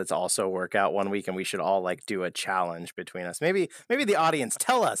games that's also a workout one week, and we should all like do a challenge between us. Maybe the audience,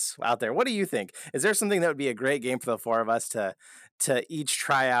 tell us out there, what do you think? Is there something that would be a great game for the four of us to each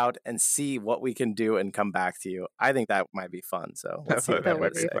try out and see what we can do and come back to you? I think that might be fun. So let's see what That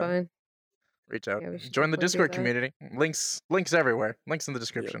would everybody be say. fun. Reach out. Yeah, we should Join the definitely do Discord that. community. Links everywhere. Links in the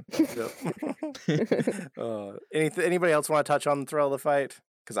description. Anybody else want to touch on the Thrill of the Fight?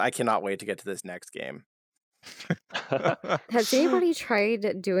 Because I cannot wait to get to this next game. Has anybody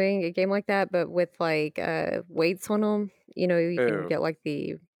tried doing a game like that, but with like weights on them? You know, you can Ooh. get like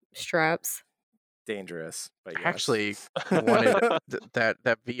the straps. Dangerous, but yes. Actually, wanted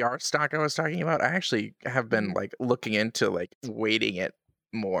that VR stock I was talking about. I actually have been Mhm. like looking into like weighting it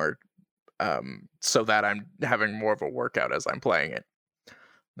more, so that I'm having more of a workout as I'm playing it.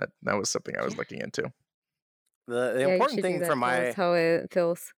 That was something I was looking into. The Yeah, you important should do thing that. from Tell my us how it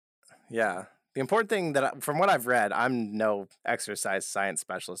feels. Yeah. The important thing from what I've read, I'm no exercise science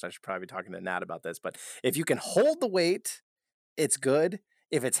specialist. I should probably be talking to Nat about this, but if you can hold the weight, it's good.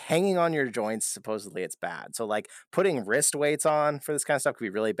 If it's hanging on your joints, supposedly it's bad. So like putting wrist weights on for this kind of stuff could be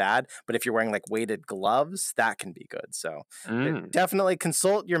really bad, but if you're wearing like weighted gloves, that can be good. So definitely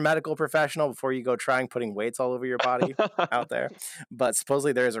consult your medical professional before you go trying putting weights all over your body out there. But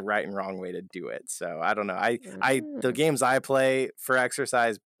supposedly there is a right and wrong way to do it. So I don't know. The games I play for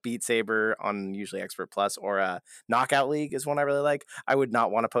exercise, Beat Saber on usually Expert Plus or Knockout League is one I really like. I would not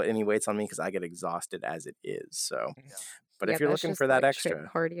want to put any weights on me because I get exhausted as it is. So, but if you're looking for that like straight extra,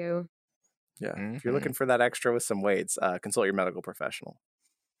 cardio. if you're looking for that extra with some weights, consult your medical professional.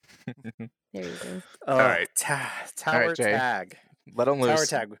 There you go. All right. Tower Jay. Tag. Let them Tower loose.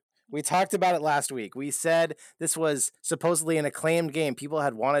 Tag. We talked about it last week. We said this was supposedly an acclaimed game people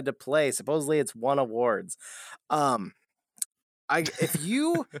had wanted to play. Supposedly it's won awards. If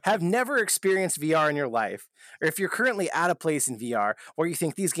you have never experienced VR in your life, or if you're currently at a place in VR where you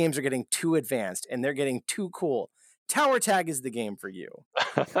think these games are getting too advanced and they're getting too cool, Tower Tag is the game for you.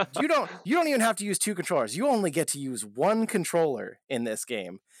 You don't even have to use two controllers. You only get to use one controller in this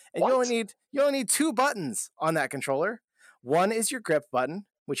game. And you only need two buttons on that controller. One is your grip button,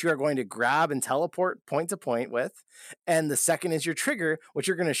 which you are going to grab and teleport point to point with. And the second is your trigger, which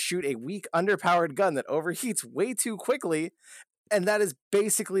you're going to shoot a weak, underpowered gun that overheats way too quickly. And that is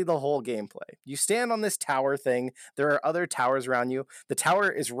basically the whole gameplay. You stand on this tower thing. There are other towers around you. The tower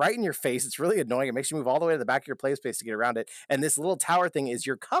is right in your face. It's really annoying. It makes you move all the way to the back of your play space to get around it. And this little tower thing is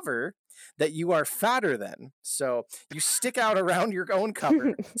your cover that you are fatter than. So you stick out around your own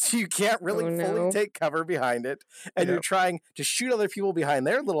cover. So you can't really fully take cover behind it. And you're trying to shoot other people behind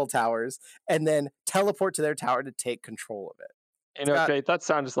their little towers and then teleport to their tower to take control of it. You know, Jay, that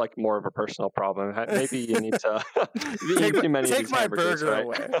sounds like more of a personal problem. Maybe you need to eat too many of these my hamburgers, burger right?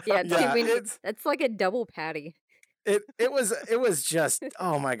 away. Yeah, that's like a double patty. It was just,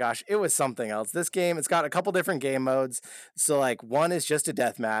 oh my gosh, it was something else. This game, it's got a couple different game modes. So like one is just a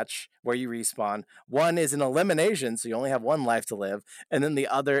death match, where you respawn. One is an elimination, so you only have one life to live, and then the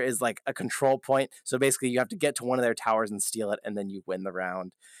other is like a control point. So basically, you have to get to one of their towers and steal it, and then you win the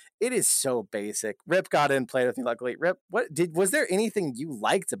round. It is so basic. Rip got in, played with me. Luckily, Rip, was there anything you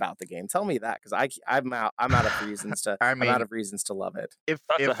liked about the game? Tell me that, because I'm out. I'm out of reasons to. I I'm out mean, of reasons to love it. if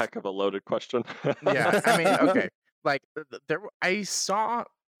That's a if heck of a loaded question. yeah, I mean, okay, like I saw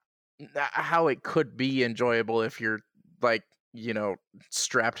how it could be enjoyable if you're like, you know,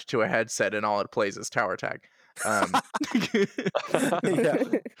 strapped to a headset and all it plays is tower tag. Um, Yeah.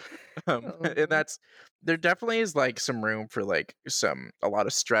 and that's there definitely is like some room for like a lot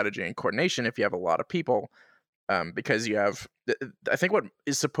of strategy and coordination if you have a lot of people, because you have I think what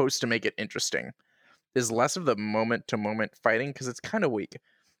is supposed to make it interesting is less of the moment to moment fighting because it's kind of weak.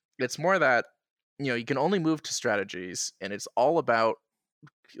 It's more that, you know, you can only move to strategies and it's all about,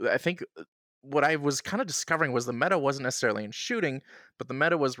 I think what I was kind of discovering was the meta wasn't necessarily in shooting, but the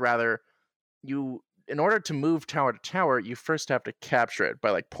meta was rather you, in order to move tower to tower, you first have to capture it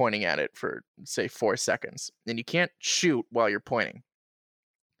by like pointing at it for say 4 seconds, and you can't shoot while you're pointing.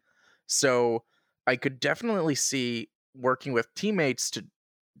 So I could definitely see working with teammates to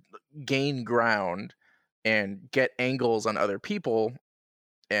gain ground and get angles on other people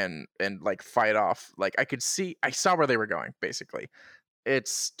and like fight off. Like I saw where they were going basically.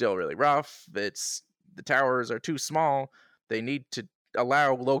 It's still really rough. The towers are too small. They need to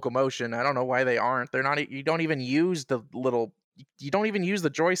allow locomotion. I don't know why they aren't. They're not. You don't even use the little. You don't even use the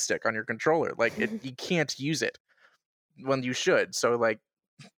joystick on your controller. Like you can't use it when you should. So like,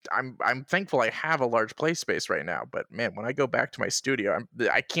 I'm thankful I have a large play space right now. But man, when I go back to my studio,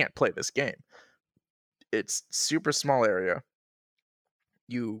 I can't play this game. It's super small area.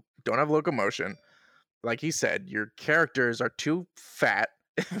 You don't have locomotion. Like he said, your characters are too fat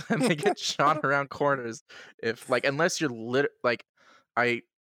and they get shot around corners. If like, unless you're like, I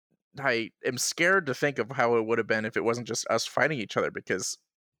I am scared to think of how it would have been if it wasn't just us fighting each other, because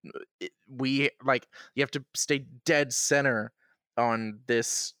we like you have to stay dead center on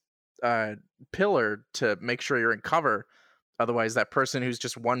this pillar to make sure you're in cover. Otherwise, that person who's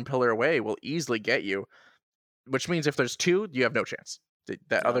just one pillar away will easily get you. Which means if there's two, you have no chance.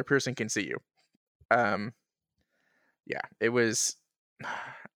 That other person can see you. Um, yeah, it was.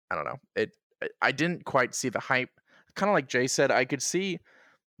 I don't know. I didn't quite see the hype. Kind of like Jay said, I could see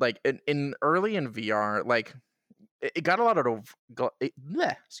like in early in VR, like it got a lot of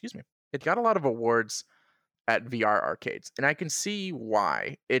excuse me. It got a lot of awards at VR arcades, and I can see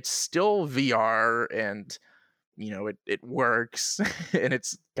why. It's still VR, and you know it works, and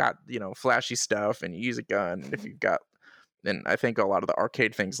it's got, you know, flashy stuff, and you use a gun. And if you've got, and I think a lot of the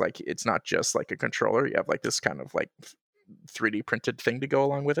arcade things, like it's not just like a controller. You have like this kind of like 3D printed thing to go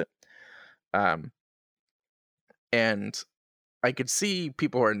along with it. And I could see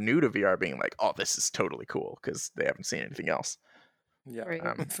people who are new to VR being like, "Oh, this is totally cool," because they haven't seen anything else. Yeah.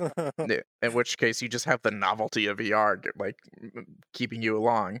 Right. In which case, you just have the novelty of VR, like keeping you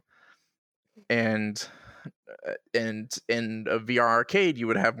along. And in a VR arcade, you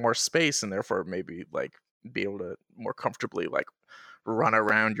would have more space, and therefore maybe like be able to more comfortably like run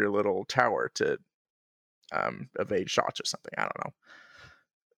around your little tower to evade shots or something. I don't know.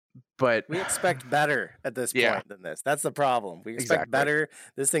 But We expect better at this Yeah. point than this. That's the problem. We expect Exactly. better.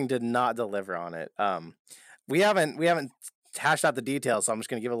 This thing did not deliver on it. We haven't hashed out the details, so I'm just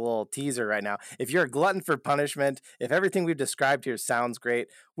gonna give a little teaser right now. If you're a glutton for punishment, if everything we've described here sounds great,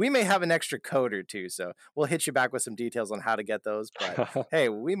 we may have an extra code or two. So we'll hit you back with some details on how to get those. But hey,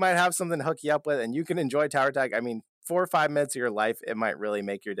 we might have something to hook you up with, and you can enjoy Tower Tag. I mean, 4 or 5 minutes of your life, it might really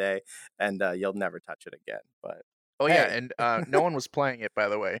make your day, and you'll never touch it again. But oh yeah, hey. and no one was playing it, by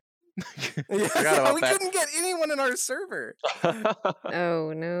the way. Yeah, Forgot about we that. couldn't get anyone in our server.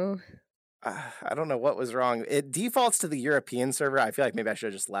 Oh no. I don't know what was wrong. It defaults to the European server. I feel like maybe I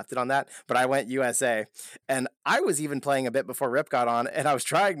should have just left it on that, but I went USA, and I was even playing a bit before Rip got on, and I was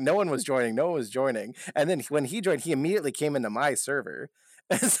trying. No one was joining, and then when he joined, he immediately came into my server.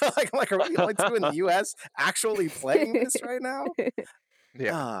 And so like, I'm like, are we the only two in the US actually playing this right now?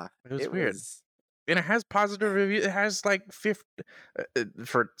 Yeah, it was It weird. was. And it has positive reviews. It has like 50.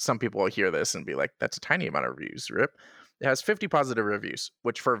 For some people will hear this and be like, "That's a tiny amount of reviews." Rip. It has 50 positive reviews,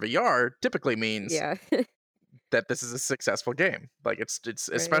 which for VR typically means Yeah. that this is a successful game. Like it's Right.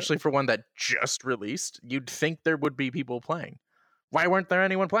 especially for one that just released. You'd think there would be people playing. Why weren't there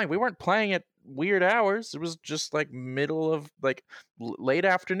anyone playing? We weren't playing at weird hours. It was just like middle of like late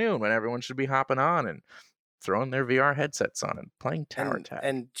afternoon when everyone should be hopping on, and throwing their VR headsets on and playing tower tag.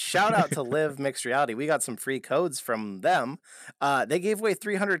 And shout out to Live Mixed Reality. We got some free codes from them. They gave away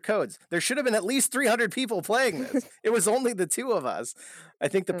 300 codes. There should have been at least 300 people playing this. It was only the two of us. I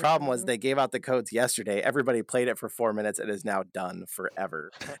think the problem was they gave out the codes yesterday. Everybody played it for 4 minutes. It is now done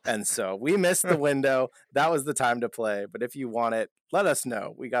forever. And so we missed the window. That was the time to play. But if you want it, let us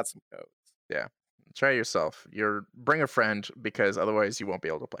know. We got some codes. Yeah. Try it yourself. Bring a friend, because otherwise you won't be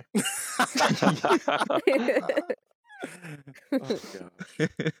able to play. Oh, gosh.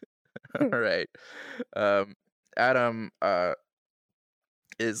 All right. Adam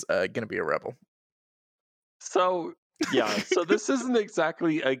is gonna be a rebel. So this isn't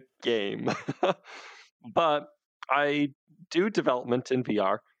exactly a game, but I do development in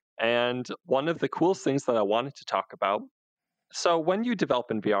VR, and one of the coolest things that I wanted to talk about. So when you develop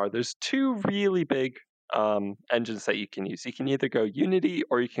in VR, there's two really big engines that you can use. You can either go Unity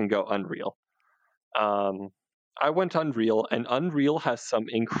or you can go Unreal. I went Unreal, and Unreal has some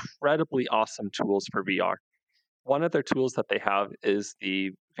incredibly awesome tools for VR. One of their tools that they have is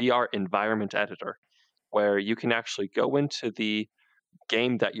the VR environment editor, where you can actually go into the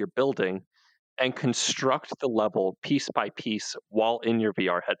game that you're building and construct the level piece by piece while in your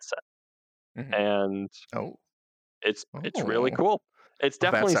VR headset. Mhm. And Oh, it's really cool. It's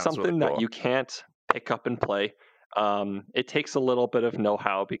That definitely sounds really something that cool. you can't pick up and play. It takes a little bit of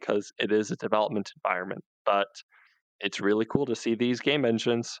know-how because it is a development environment, but it's really cool to see these game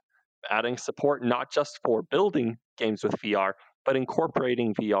engines adding support not just for building games with VR, but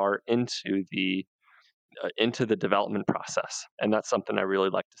incorporating VR into the development process, and that's something I really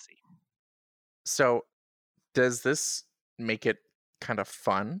like to see. So, does this make it kind of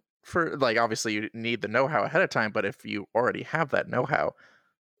fun for, like, obviously you need the know-how ahead of time, but if you already have that know-how,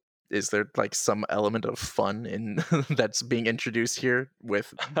 is there like some element of fun in that's being introduced here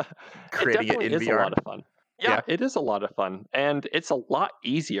with creating it definitely in is VR? a lot of fun. Yeah, Yeah. it is a lot of fun, and it's a lot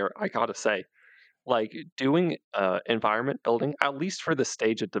easier, I gotta say. Like doing environment building, at least for the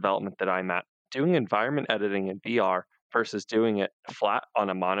stage of development that I'm at, doing environment editing in VR versus doing it flat on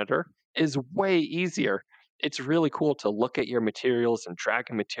a monitor is way easier. It's really cool to look at your materials and drag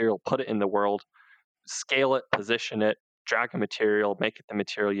a material, put it in the world, scale it, position it, drag a material, make it the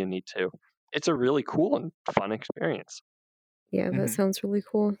material you need to. It's a really cool and fun experience. Yeah, that Mhm. sounds really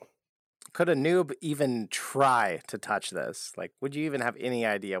cool. Could a noob even try to touch this? Like, would you even have any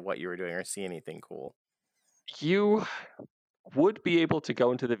idea what you were doing or see anything cool? You would be able to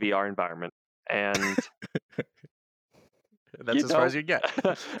go into the VR environment and That's as far as you get.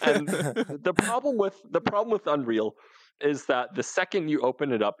 and the problem with Unreal is that the second you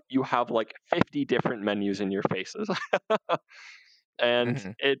open it up, you have like 50 different menus in your faces. And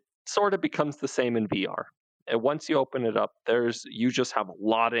Mhm. it sort of becomes the same in VR. And once you open it up, you just have a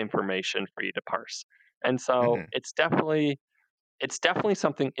lot of information for you to parse. And so Mhm. it's definitely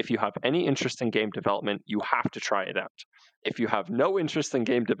something, if you have any interest in game development, you have to try it out. If you have no interest in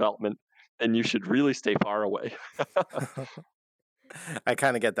game development, then you should really stay far away. I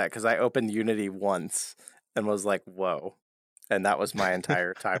kind of get that because I opened Unity once and was like, whoa. And that was my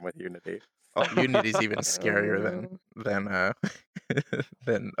entire time with Unity. Oh, Unity's even scarier Oh.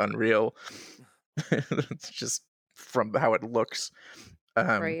 than Unreal. It's just from how it looks.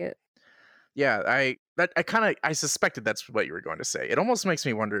 Um, Right. yeah, I suspected that's what you were going to say. It almost makes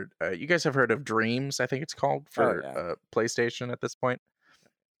me wonder. You guys have heard of Dreams? I think it's called for yeah. PlayStation at this point.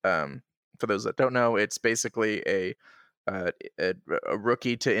 For those that don't know, it's basically uh, a a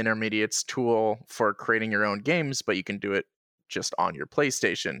rookie to intermediates tool for creating your own games, but you can do it just on your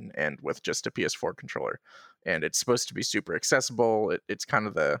PlayStation and with just a PS4 controller. And it's supposed to be super accessible. It's kind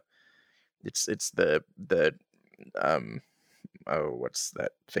of it's the um oh, what's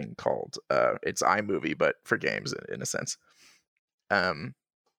that thing called? It's iMovie, but for games in a sense. Um,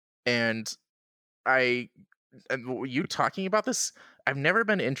 and I and you talking about this, I've never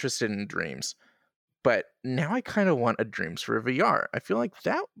been interested in Dreams, but now I kind of want a Dreams for VR. I feel like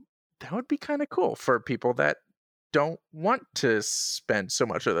that would be kind of cool for people that don't want to spend so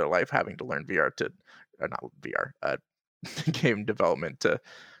much of their life having to learn VR to, not VR, game development to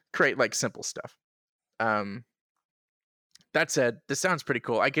create like simple stuff. Um, that said, this sounds pretty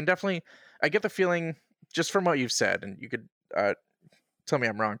cool. I get the feeling just from what you've said, and you could tell me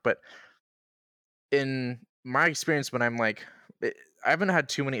I'm wrong, but in my experience, when I'm like, I haven't had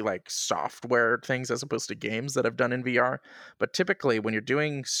too many like software things as opposed to games that I've done in VR. But typically, when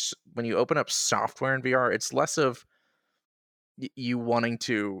when you open up software in VR, it's less of you wanting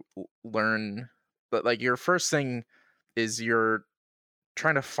to learn, but like your first thing is you're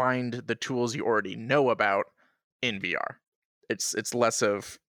trying to find the tools you already know about in VR. It's less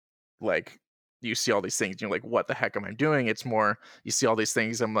of like you see all these things, and you're like, what the heck am I doing? It's more you see all these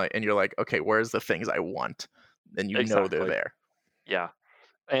things, and you're like, okay, where's the things I want? And they're Exactly. there. Yeah.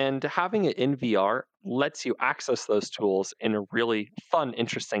 And having it in VR lets you access those tools in a really fun,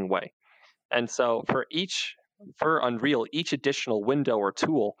 interesting way. And so for Unreal, each additional window or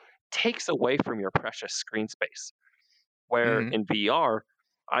tool takes away from your precious screen space. Where Hmm. in VR,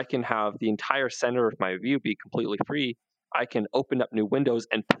 I can have the entire center of my view be completely free. I can open up new windows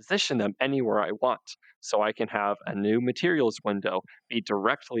and position them anywhere I want. So I can have a new materials window be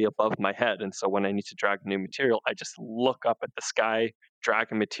directly above my head. And so when I need to drag a new material, I just look up at the sky,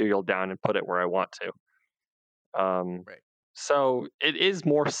 drag a material down, and put it where I want to. Right. So it is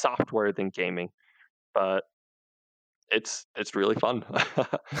more software than gaming, but it's really fun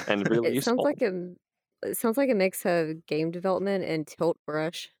and really It sounds useful. like a mix of game development and Tilt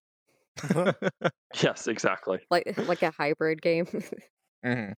Brush, Yes, exactly. like a hybrid game.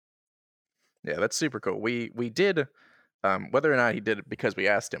 Hmm. Yeah, that's super cool. We did, whether or not he did it because we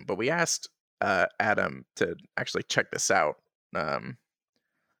asked him, but we asked Adam to actually check this out. Um,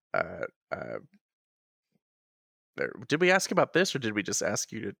 uh, uh, did we ask about this, or did we just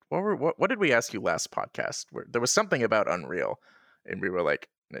ask you to? What did we ask you last podcast? Where there was something about Unreal, and we were like,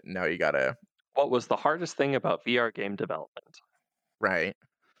 now you gotta What was the hardest thing about VR game development? right."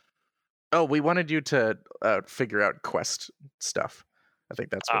 Oh, we wanted you to figure out quest stuff. I think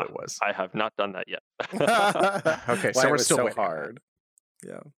that's what Ah, it was. I have not done that yet. Okay, so Why it we're was still so waiting on that. hard.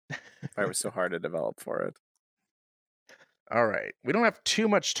 Yeah. Why it was so hard to develop for it. All right. We don't have too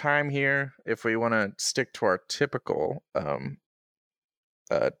much time here if we want to stick to our typical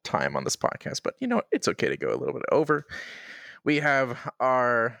time on this podcast, but you know, it's okay to go a little bit over. We have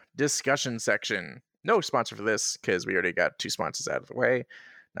our discussion section. No sponsor for this because we already got 2 sponsors out of the way.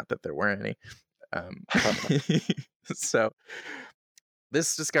 Not that there weren't any. Um, so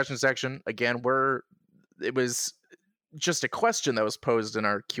this discussion section, again, it was just a question that was posed in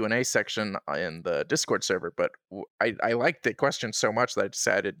our Q&A section in the Discord server, but I liked the question so much that I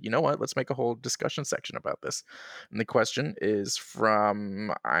decided, you know what, let's make a whole discussion section about this. And the question is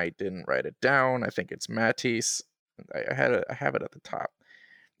from, I didn't write it down, I think it's Matisse. I have it at the top.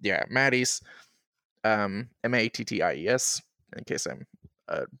 Yeah, Matisse, Matties, in case I'm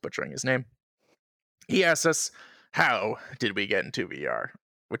butchering his name. He asks us, how did we get into VR?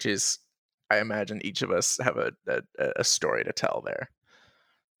 Which is, I imagine each of us have a story to tell there,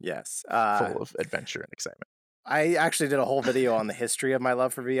 Yes. full of adventure and excitement. I actually did a whole video on the history of my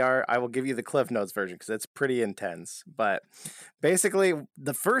love for VR. I will give you the Cliff Notes version because it's pretty intense. But basically,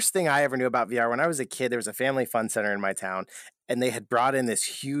 the first thing I ever knew about VR when I was a kid, there was a family fun center in my town, and they had brought in this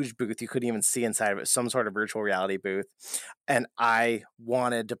huge booth. You couldn't even see inside of it, some sort of virtual reality booth. And I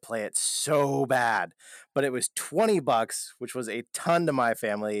wanted to play it so bad, but it was $20, which was a ton to my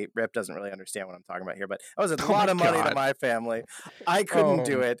family. Rip doesn't really understand what I'm talking about here, but that was a Oh lot my of money to God. my family. I couldn't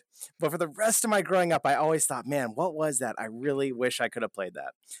do Oh. it. But for the rest of my growing up, I always thought, man, what was that? I really wish I could have played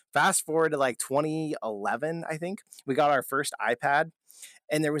that. Fast forward to like 2011, I think, we got our first iPad.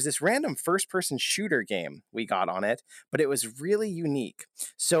 And there was this random first person shooter game we got on it, but it was really unique.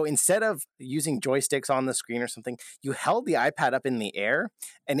 So instead of using joysticks on the screen or something, you held the iPad up in the air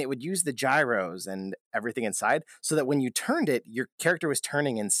and it would use the gyros and everything inside so that when you turned it, your character was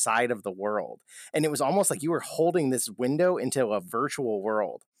turning inside of the world. And it was almost like you were holding this window into a virtual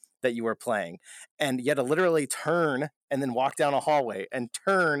world that you were playing. And you had to literally turn and then walk down a hallway and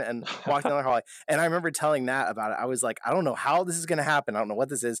turn and walk down the hallway. And I remember telling Nat about it. I was like, I don't know how this is going to happen. I don't know what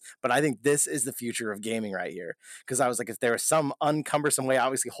this is, but I think this is the future of gaming right here. Because I was like, if there was some uncumbersome way,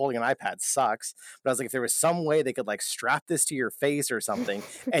 obviously holding an iPad sucks, but I was like, if there was some way they could like strap this to your face or something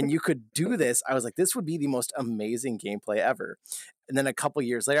and you could do this, I was like, this would be the most amazing gameplay ever. And then a couple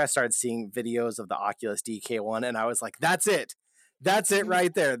years later, I started seeing videos of the Oculus DK1 and I was like, that's it. That's it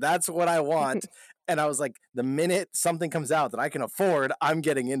right there. That's what I want. And I was like, the minute something comes out that I can afford, I'm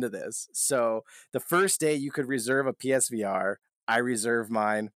getting into this. So the first day you could reserve a PSVR, I reserved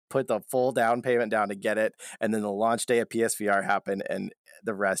mine, put the full down payment down to get it, and then the launch day of PSVR happened, and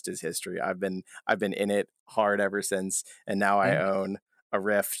the rest is history. I've been in it hard ever since, and now I own a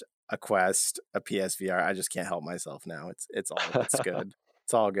Rift, a Quest, a PSVR. I just can't help myself now. It's good.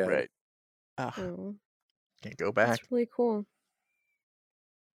 It's all good. Right. Oh, Can't go back. that's really cool.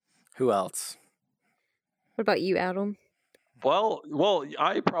 Who else? What about you, Adam? Well,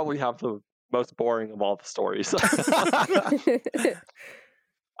 I probably have the most boring of all the stories.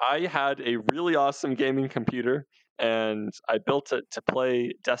 I had a really awesome gaming computer and I built it to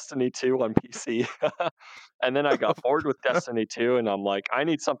play Destiny 2 on PC. And then I got bored with Destiny 2 and I'm like, I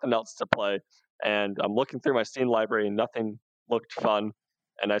need something else to play. And I'm looking through my Steam library and nothing looked fun.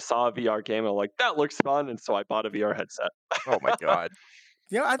 and I saw a VR game, and I'm like, that looks fun, and so I bought a VR headset. Oh my god.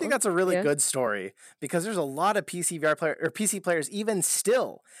 I think that's a really Yeah. good story because there's a lot of PC VR player or PC players even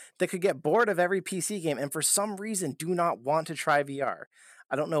still that could get bored of every PC game and for some reason do not want to try VR.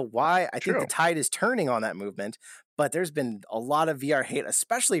 I don't know why. I think the True. tide is turning on that movement, but there's been a lot of VR hate,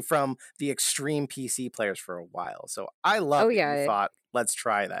 especially from the extreme PC players for a while. So I love Oh that you yeah. thought, let's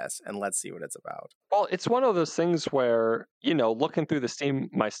try this and let's see what it's about. Well, it's one of those things where, looking through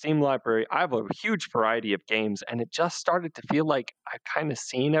my Steam library, I have a huge variety of games, and it just started to feel like I've kind of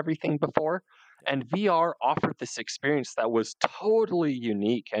seen everything before. And VR offered this experience that was totally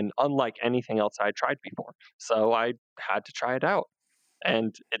unique and unlike anything else I had tried before. So I had to try it out,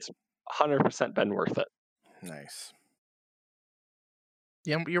 and it's 100% been worth it. Nice.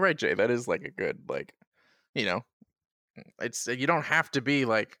 Yeah, you're right, Jay. That is like a good, like, you know, it's you don't have to be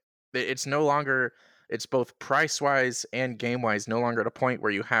like it's no longer it's both price wise and game wise no longer at a point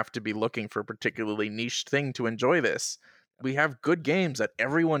where you have to be looking for a particularly niche thing to enjoy this. We have good games that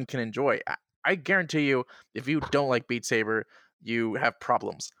everyone can enjoy. I guarantee you, if you don't like Beat Saber, you have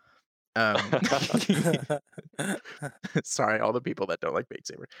problems. Sorry, all the people that don't like Beat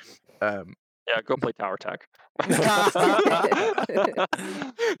Saber. Yeah, go play Tower Tag.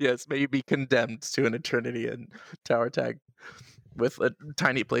 Yes, may you be condemned to an eternity in Tower Tag with a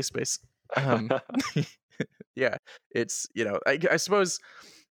tiny play space. Yeah, it's I suppose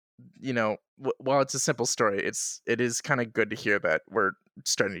while it's a simple story, it is kind of good to hear that we're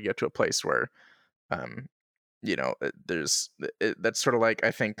starting to get to a place where that's sort of like I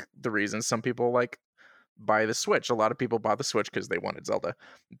think the reason some people like buy the Switch. A lot of people bought the Switch because they wanted Zelda,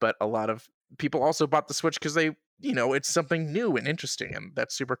 but a lot of people also bought the Switch because they it's something new and interesting, and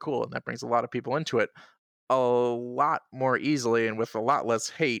that's super cool, and that brings a lot of people into it a lot more easily and with a lot less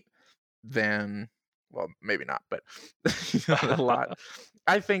hate than, well, maybe not, but a lot.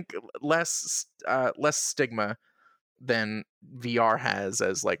 I think less stigma than VR has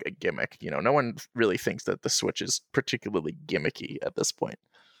as like a gimmick. No one really thinks that the Switch is particularly gimmicky at this point.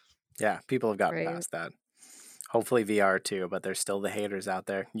 Yeah, people have gotten Right. past that. Hopefully VR too, but there's still the haters out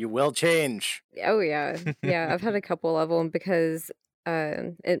there. You will change. Oh yeah. Yeah, I've had a couple of them because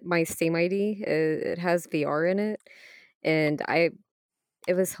my Steam ID it has VR in it, and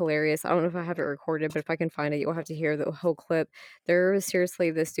it was hilarious. I don't know if I have it recorded, but if I can find it, you'll have to hear the whole clip. There was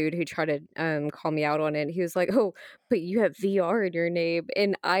seriously this dude who tried to call me out on it. He was like, "Oh, but you have VR in your name,"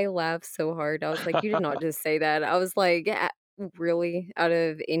 and I laughed so hard. I was like, "You did not just say that." I was like, "Really? Out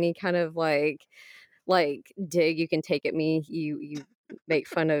of any kind of like dig you can take at me, you make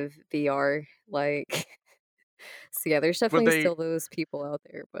fun of VR, like." So yeah, there's Were definitely they still those people out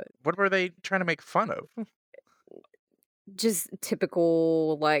there, but what were they trying to make fun of? just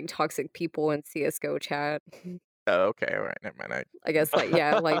typical like toxic people in CS:GO chat. Oh, okay, all right, never mind. I guess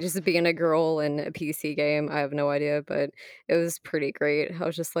like just being a girl in a PC game. I have no idea, but it was pretty great. I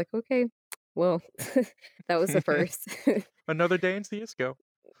was just like, okay, well, that was the first. Another day in CS:GO.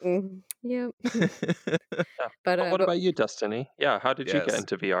 Yeah. Yeah. But But what but about you, Destiny? Yeah, how did you get Yes.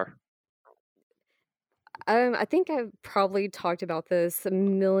 into VR? I think I've probably talked about this a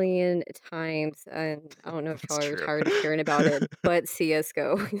million times, and I don't know if That's y'all are true. tired of hearing about it, but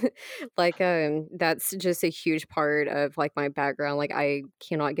CS:GO, like, that's just a huge part of like my background. Like, I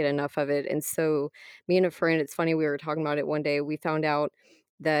cannot get enough of it, and so me and a friend, it's funny, we were talking about it one day. We found out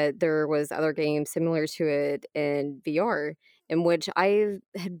that there was other games similar to it in VR, in which I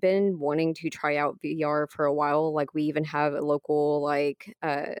had been wanting to try out VR for a while. Like we even have a local like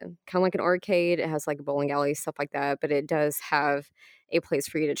kind of like an arcade. It has like a bowling alley, stuff like that, but it does have a place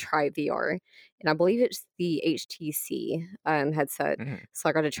for you to try VR. And I believe it's the HTC headset. Mhm. So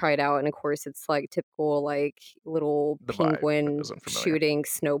I got to try it out, and of course it's like typical like little The vibe, for penguin those unfamiliar. shooting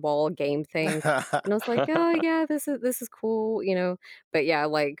snowball game thing. And I was like, oh yeah, this is cool, But yeah,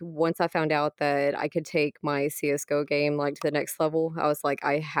 like once I found out that I could take my CS:GO game like to the next level, I was like,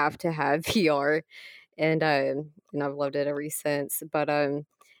 I have to have VR, and I've loved it ever since. But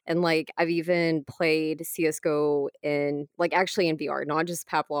and like I've even played CS:GO in like actually in VR, not just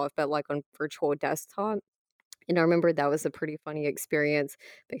Pavlov, but like on virtual desktop. And I remember that was a pretty funny experience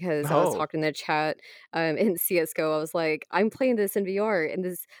because I was Oh. talking in the chat in CS:GO. I was like, I'm playing this in VR. And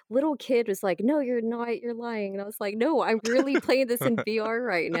this little kid was like, no, you're not. You're lying. And I was like, no, I'm really playing this in VR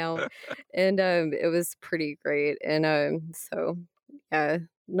right now. And it was pretty great. And so, yeah,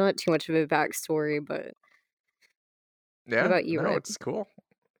 not too much of a backstory, but what Yeah, about you, no, Rick? it's cool.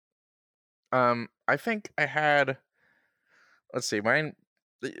 I think I had, let's see, mine.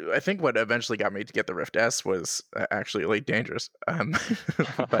 I think what eventually got me to get the Rift S was actually Elite Dangerous.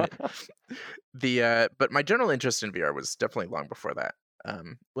 But but my general interest in VR was definitely long before that.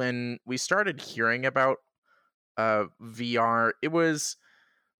 When we started hearing about VR, it was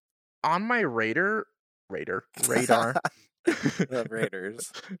on my radar. The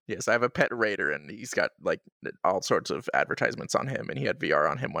Raiders. Yes, I have a pet raider, and he's got like all sorts of advertisements on him, and he had VR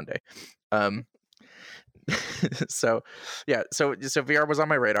on him one day. Um, so yeah, so VR was on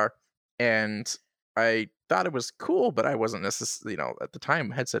my radar, and I thought it was cool, but I wasn't necessarily, at the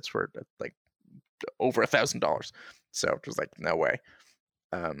time headsets were like over $1,000, so it was like no way.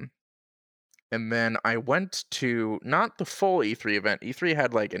 Um, and then I went to not the full E3 event. E3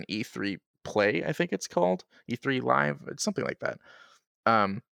 had like an E3 Play, I think it's called E3 Live, it's something like that.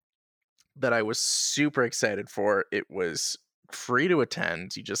 Um, that I was super excited for. It was free to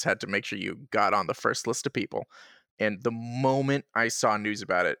attend. You just had to make sure you got on the first list of people. And the moment I saw news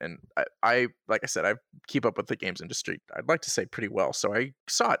about it, and I like I said, I keep up with the games industry, I'd like to say pretty well. So I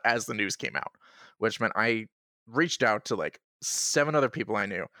saw it as the news came out, which meant I reached out to like 7 other people I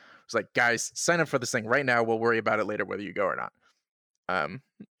knew. I was like, guys, sign up for this thing right now. We'll worry about it later, whether you go or not.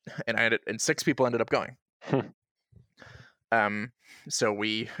 And 6 people ended up going. So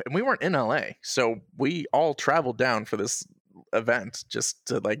we weren't in LA, so we all traveled down for this event just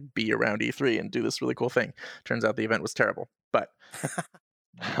to like be around E3 and do this really cool thing. Turns out the event was terrible, but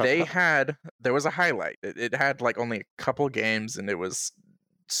there was a highlight. It had like only a couple games, and it was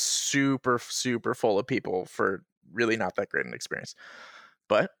super full of people for really not that great an experience.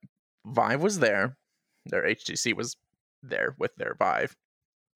 But Vive was there. Their HTC was there with their Vive,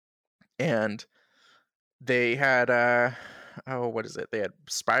 and they had what is it? They had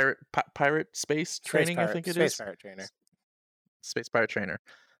pirate space training, I think it is. Space Pirate Trainer. Space Pirate Trainer.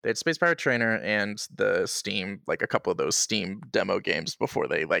 They had Space Pirate Trainer and the Steam, like a couple of those Steam demo games before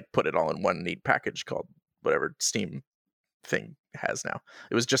they like put it all in one neat package called whatever Steam thing has now.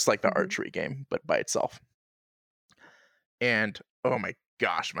 It was just like the archery game, but by itself. And oh my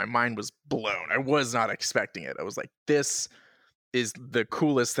gosh, my mind was blown. I was not expecting it. I was like, this is the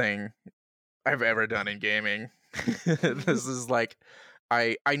coolest thing I've ever done in gaming. This is like,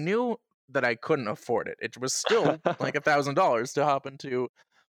 I knew that I couldn't afford it. It was still like $1,000 to hop into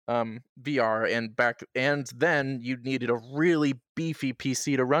VR, and then you needed a really beefy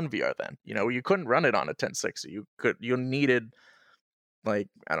PC to run VR. Then you couldn't run it on a 1060. You needed, like,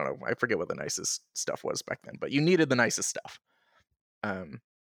 I don't know, I forget what the nicest stuff was back then, but you needed the nicest stuff.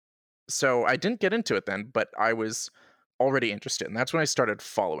 So I didn't get into it then, but I was already interested, and that's when I started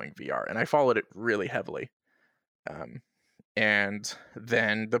following VR, and I followed it really heavily. And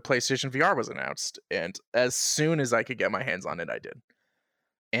then the PlayStation VR was announced, and as soon as I could get my hands on it, I did.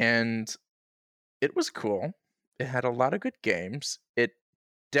 And it was cool. It had a lot of good games.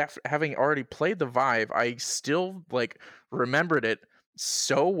 Having already played the Vive, I still like remembered it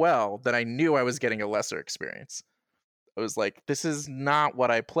so well that I knew I was getting a lesser experience. I was like, this is not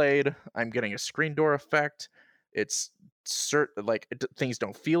what I played. I'm getting a screen door effect. It's things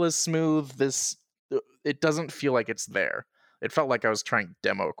don't feel as smooth. It doesn't feel like it's there. It felt like I was trying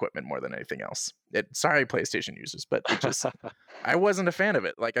demo equipment more than anything else. Sorry, PlayStation users, but I wasn't a fan of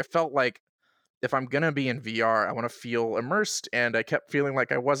it. Like, I felt like if I'm gonna be in VR, I want to feel immersed, and I kept feeling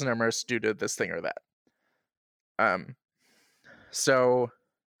like I wasn't immersed due to this thing or that. So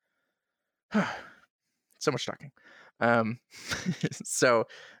much talking. So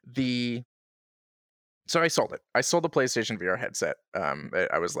I sold it. I sold the PlayStation VR headset.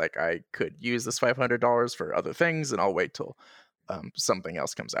 I was like, I could use this $500 for other things, and I'll wait till something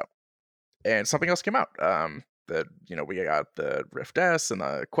else comes out. And something else came out. We got the Rift S and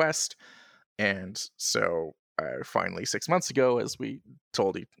the Quest, and so finally 6 months ago, as we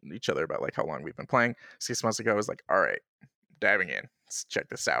told each other about like how long we've been playing, 6 months ago, I was like, all right, diving in. Let's check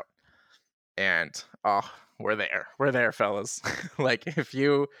this out. And we're there, fellas. Like, if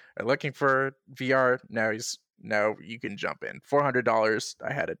you are looking for VR, now you can jump in. $400.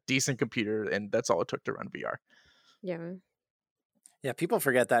 I had a decent computer, and that's all it took to run VR. Yeah, people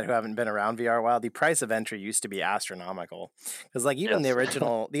forget that who haven't been around VR a while. The price of entry used to be astronomical, because like even the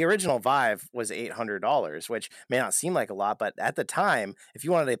original Vive was $800, which may not seem like a lot, but at the time, if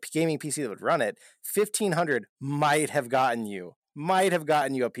you wanted a gaming PC that would run it, $1,500 might have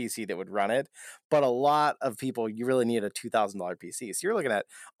gotten you a PC that would run it. But a lot of people, you really need a $2,000 PC. So you're looking at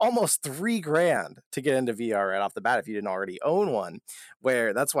almost $3,000 to get into VR right off the bat if you didn't already own one.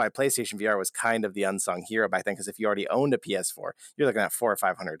 Where that's why PlayStation VR was kind of the unsung hero back then, because if you already owned a PS4, you're looking at $400 or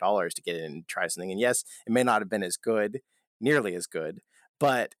 $500 to get in and try something. And yes, it may not have been nearly as good,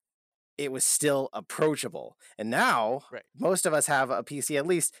 but it was still approachable. And now Right. most of us have a PC. At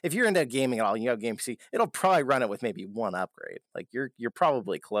least if you're into gaming at all, you have a game PC, it'll probably run it with maybe one upgrade. Like you're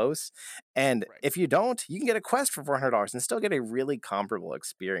probably close. And Right. if you don't, you can get a Quest for $400 and still get a really comparable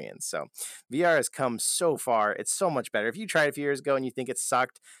experience. So VR has come so far. It's so much better. If you tried it a few years ago and you think it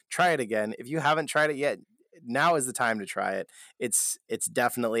sucked, try it again. If you haven't tried it yet, now is the time to try it. It's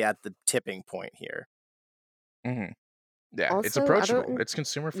definitely at the tipping point here. Mm-hmm. Yeah, it's Also, I approachable. don't, It's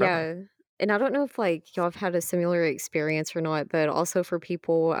consumer friendly. yeah. And I don't know if like y'all have had a similar experience or not, but also for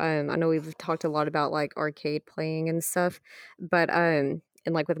people, I know we've talked a lot about like arcade playing and stuff, but and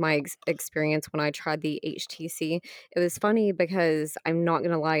like with my experience when I tried the HTC, it was funny because I'm not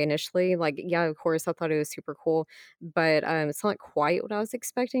gonna lie, initially, like yeah, of course I thought it was super cool, but it's not quite what I was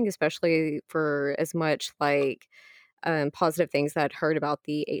expecting, especially for as much like positive things that I'd heard about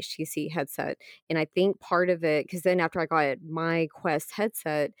the HTC headset. And I think part of it, because then after I got my Quest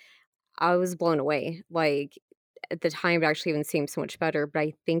headset, I was blown away. Like at the time, it actually even seemed so much better. But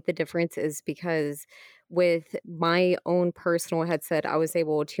I think the difference is because with my own personal headset, I was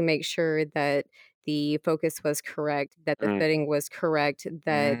able to make sure that the focus was correct, that the Mm. fitting was correct,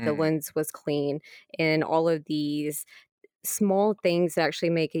 that the Mm. lens was clean, and all of these small things that actually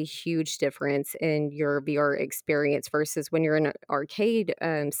make a huge difference in your VR experience versus when you're in an arcade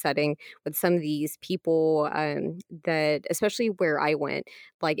setting with some of these people that, especially where I went,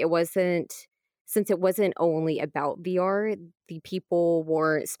 like it wasn't, since it wasn't only about VR, the people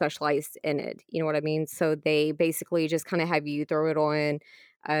weren't specialized in it. You know what I mean? So they basically just kind of have you throw it on.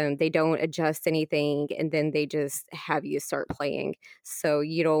 They don't adjust anything and then they just have you start playing. So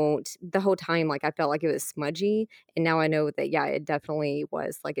you don't, the whole time, like I felt like it was smudgy. And now I know that, yeah, it definitely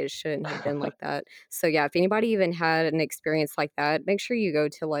was like it shouldn't have been like that. So, yeah, if anybody even had an experience like that, make sure you go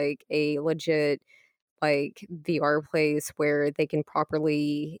to like a legit like VR place where they can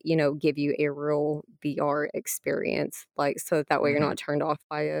properly, you know, give you a real VR experience. Like, so that way you're Mm-hmm. not turned off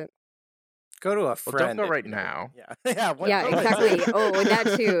by it. Go to a Well, friend. don't go if right you know. now. Yeah. Yeah. Yeah, go to my exactly. friend. Oh, and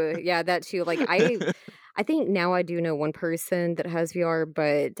that too. Yeah, that too. Like I think now I do know one person that has VR,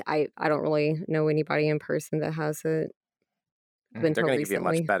 but I don't really know anybody in person that has it up Mhm. They're until going to give you a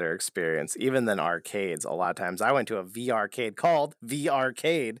much recently. better experience, even than arcades. A lot of times, I went to a VR-cade called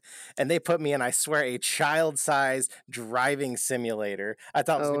VR-cade, and they put me in, I swear, a child-sized driving simulator. I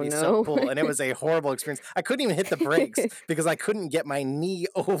thought it was going Oh to be so no. cool, and it was a horrible experience. I couldn't even hit the brakes because I couldn't get my knee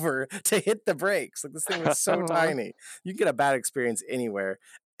over to hit the brakes. Like this thing was so Aw. tiny. You can get a bad experience anywhere.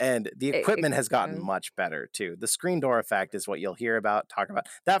 And the equipment has gotten Yeah. much better too. The screen door effect is what you'll hear about, talk about.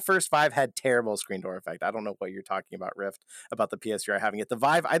 That first Vive had terrible screen door effect. I don't know what you're talking about, Rift, about the PSVR having it. The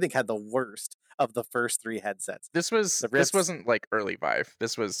Vive, I think, had the worst of the first three headsets. This The Rifts, wasn't like early Vive.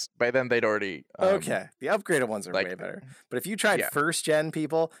 This was by then they'd already okay, the upgraded ones are way like better. But if you tried yeah. first gen,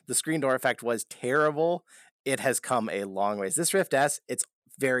 people, the screen door effect was terrible. It has come a long ways. This Rift S, it's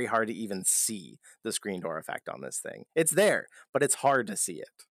very hard to even see the screen door effect on this thing. It's there, but it's hard to see it.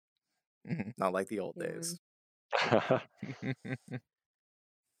 Mhm. Not like the old Yeah. days.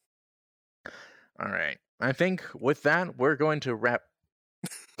 All right. I think with that we're going to wrap.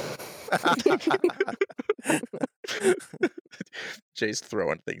 Jay's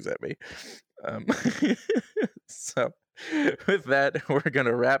throwing things at me. So with that, we're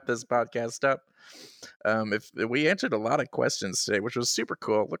gonna wrap this podcast up. If we answered a lot of questions today, which was super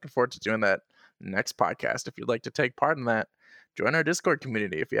cool. Looking forward to doing that next podcast. If you'd like to take part in that, join our Discord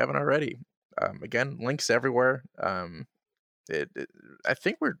community if you haven't already. Again, links everywhere. I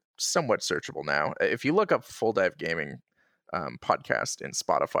think we're somewhat searchable now. If you look up Full Dive Gaming podcast in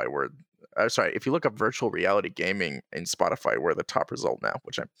Spotify, if you look up virtual reality gaming in Spotify, we're the top result now,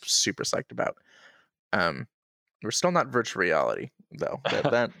 which I'm super psyched about. We're still not virtual reality though.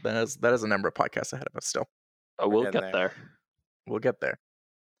 That is a number of podcasts ahead of us still. Oh, We're we'll getting get there. there. We'll get there.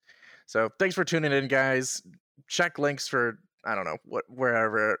 So thanks for tuning in, guys. Check links for I don't know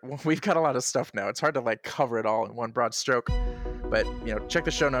wherever. We've got a lot of stuff now. It's hard to like cover it all in one broad stroke. But check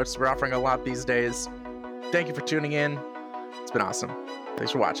the show notes. We're offering a lot these days. Thank you for tuning in. It's been awesome.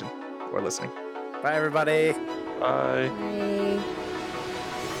 Thanks for watching or listening. Bye, everybody. Bye. Bye.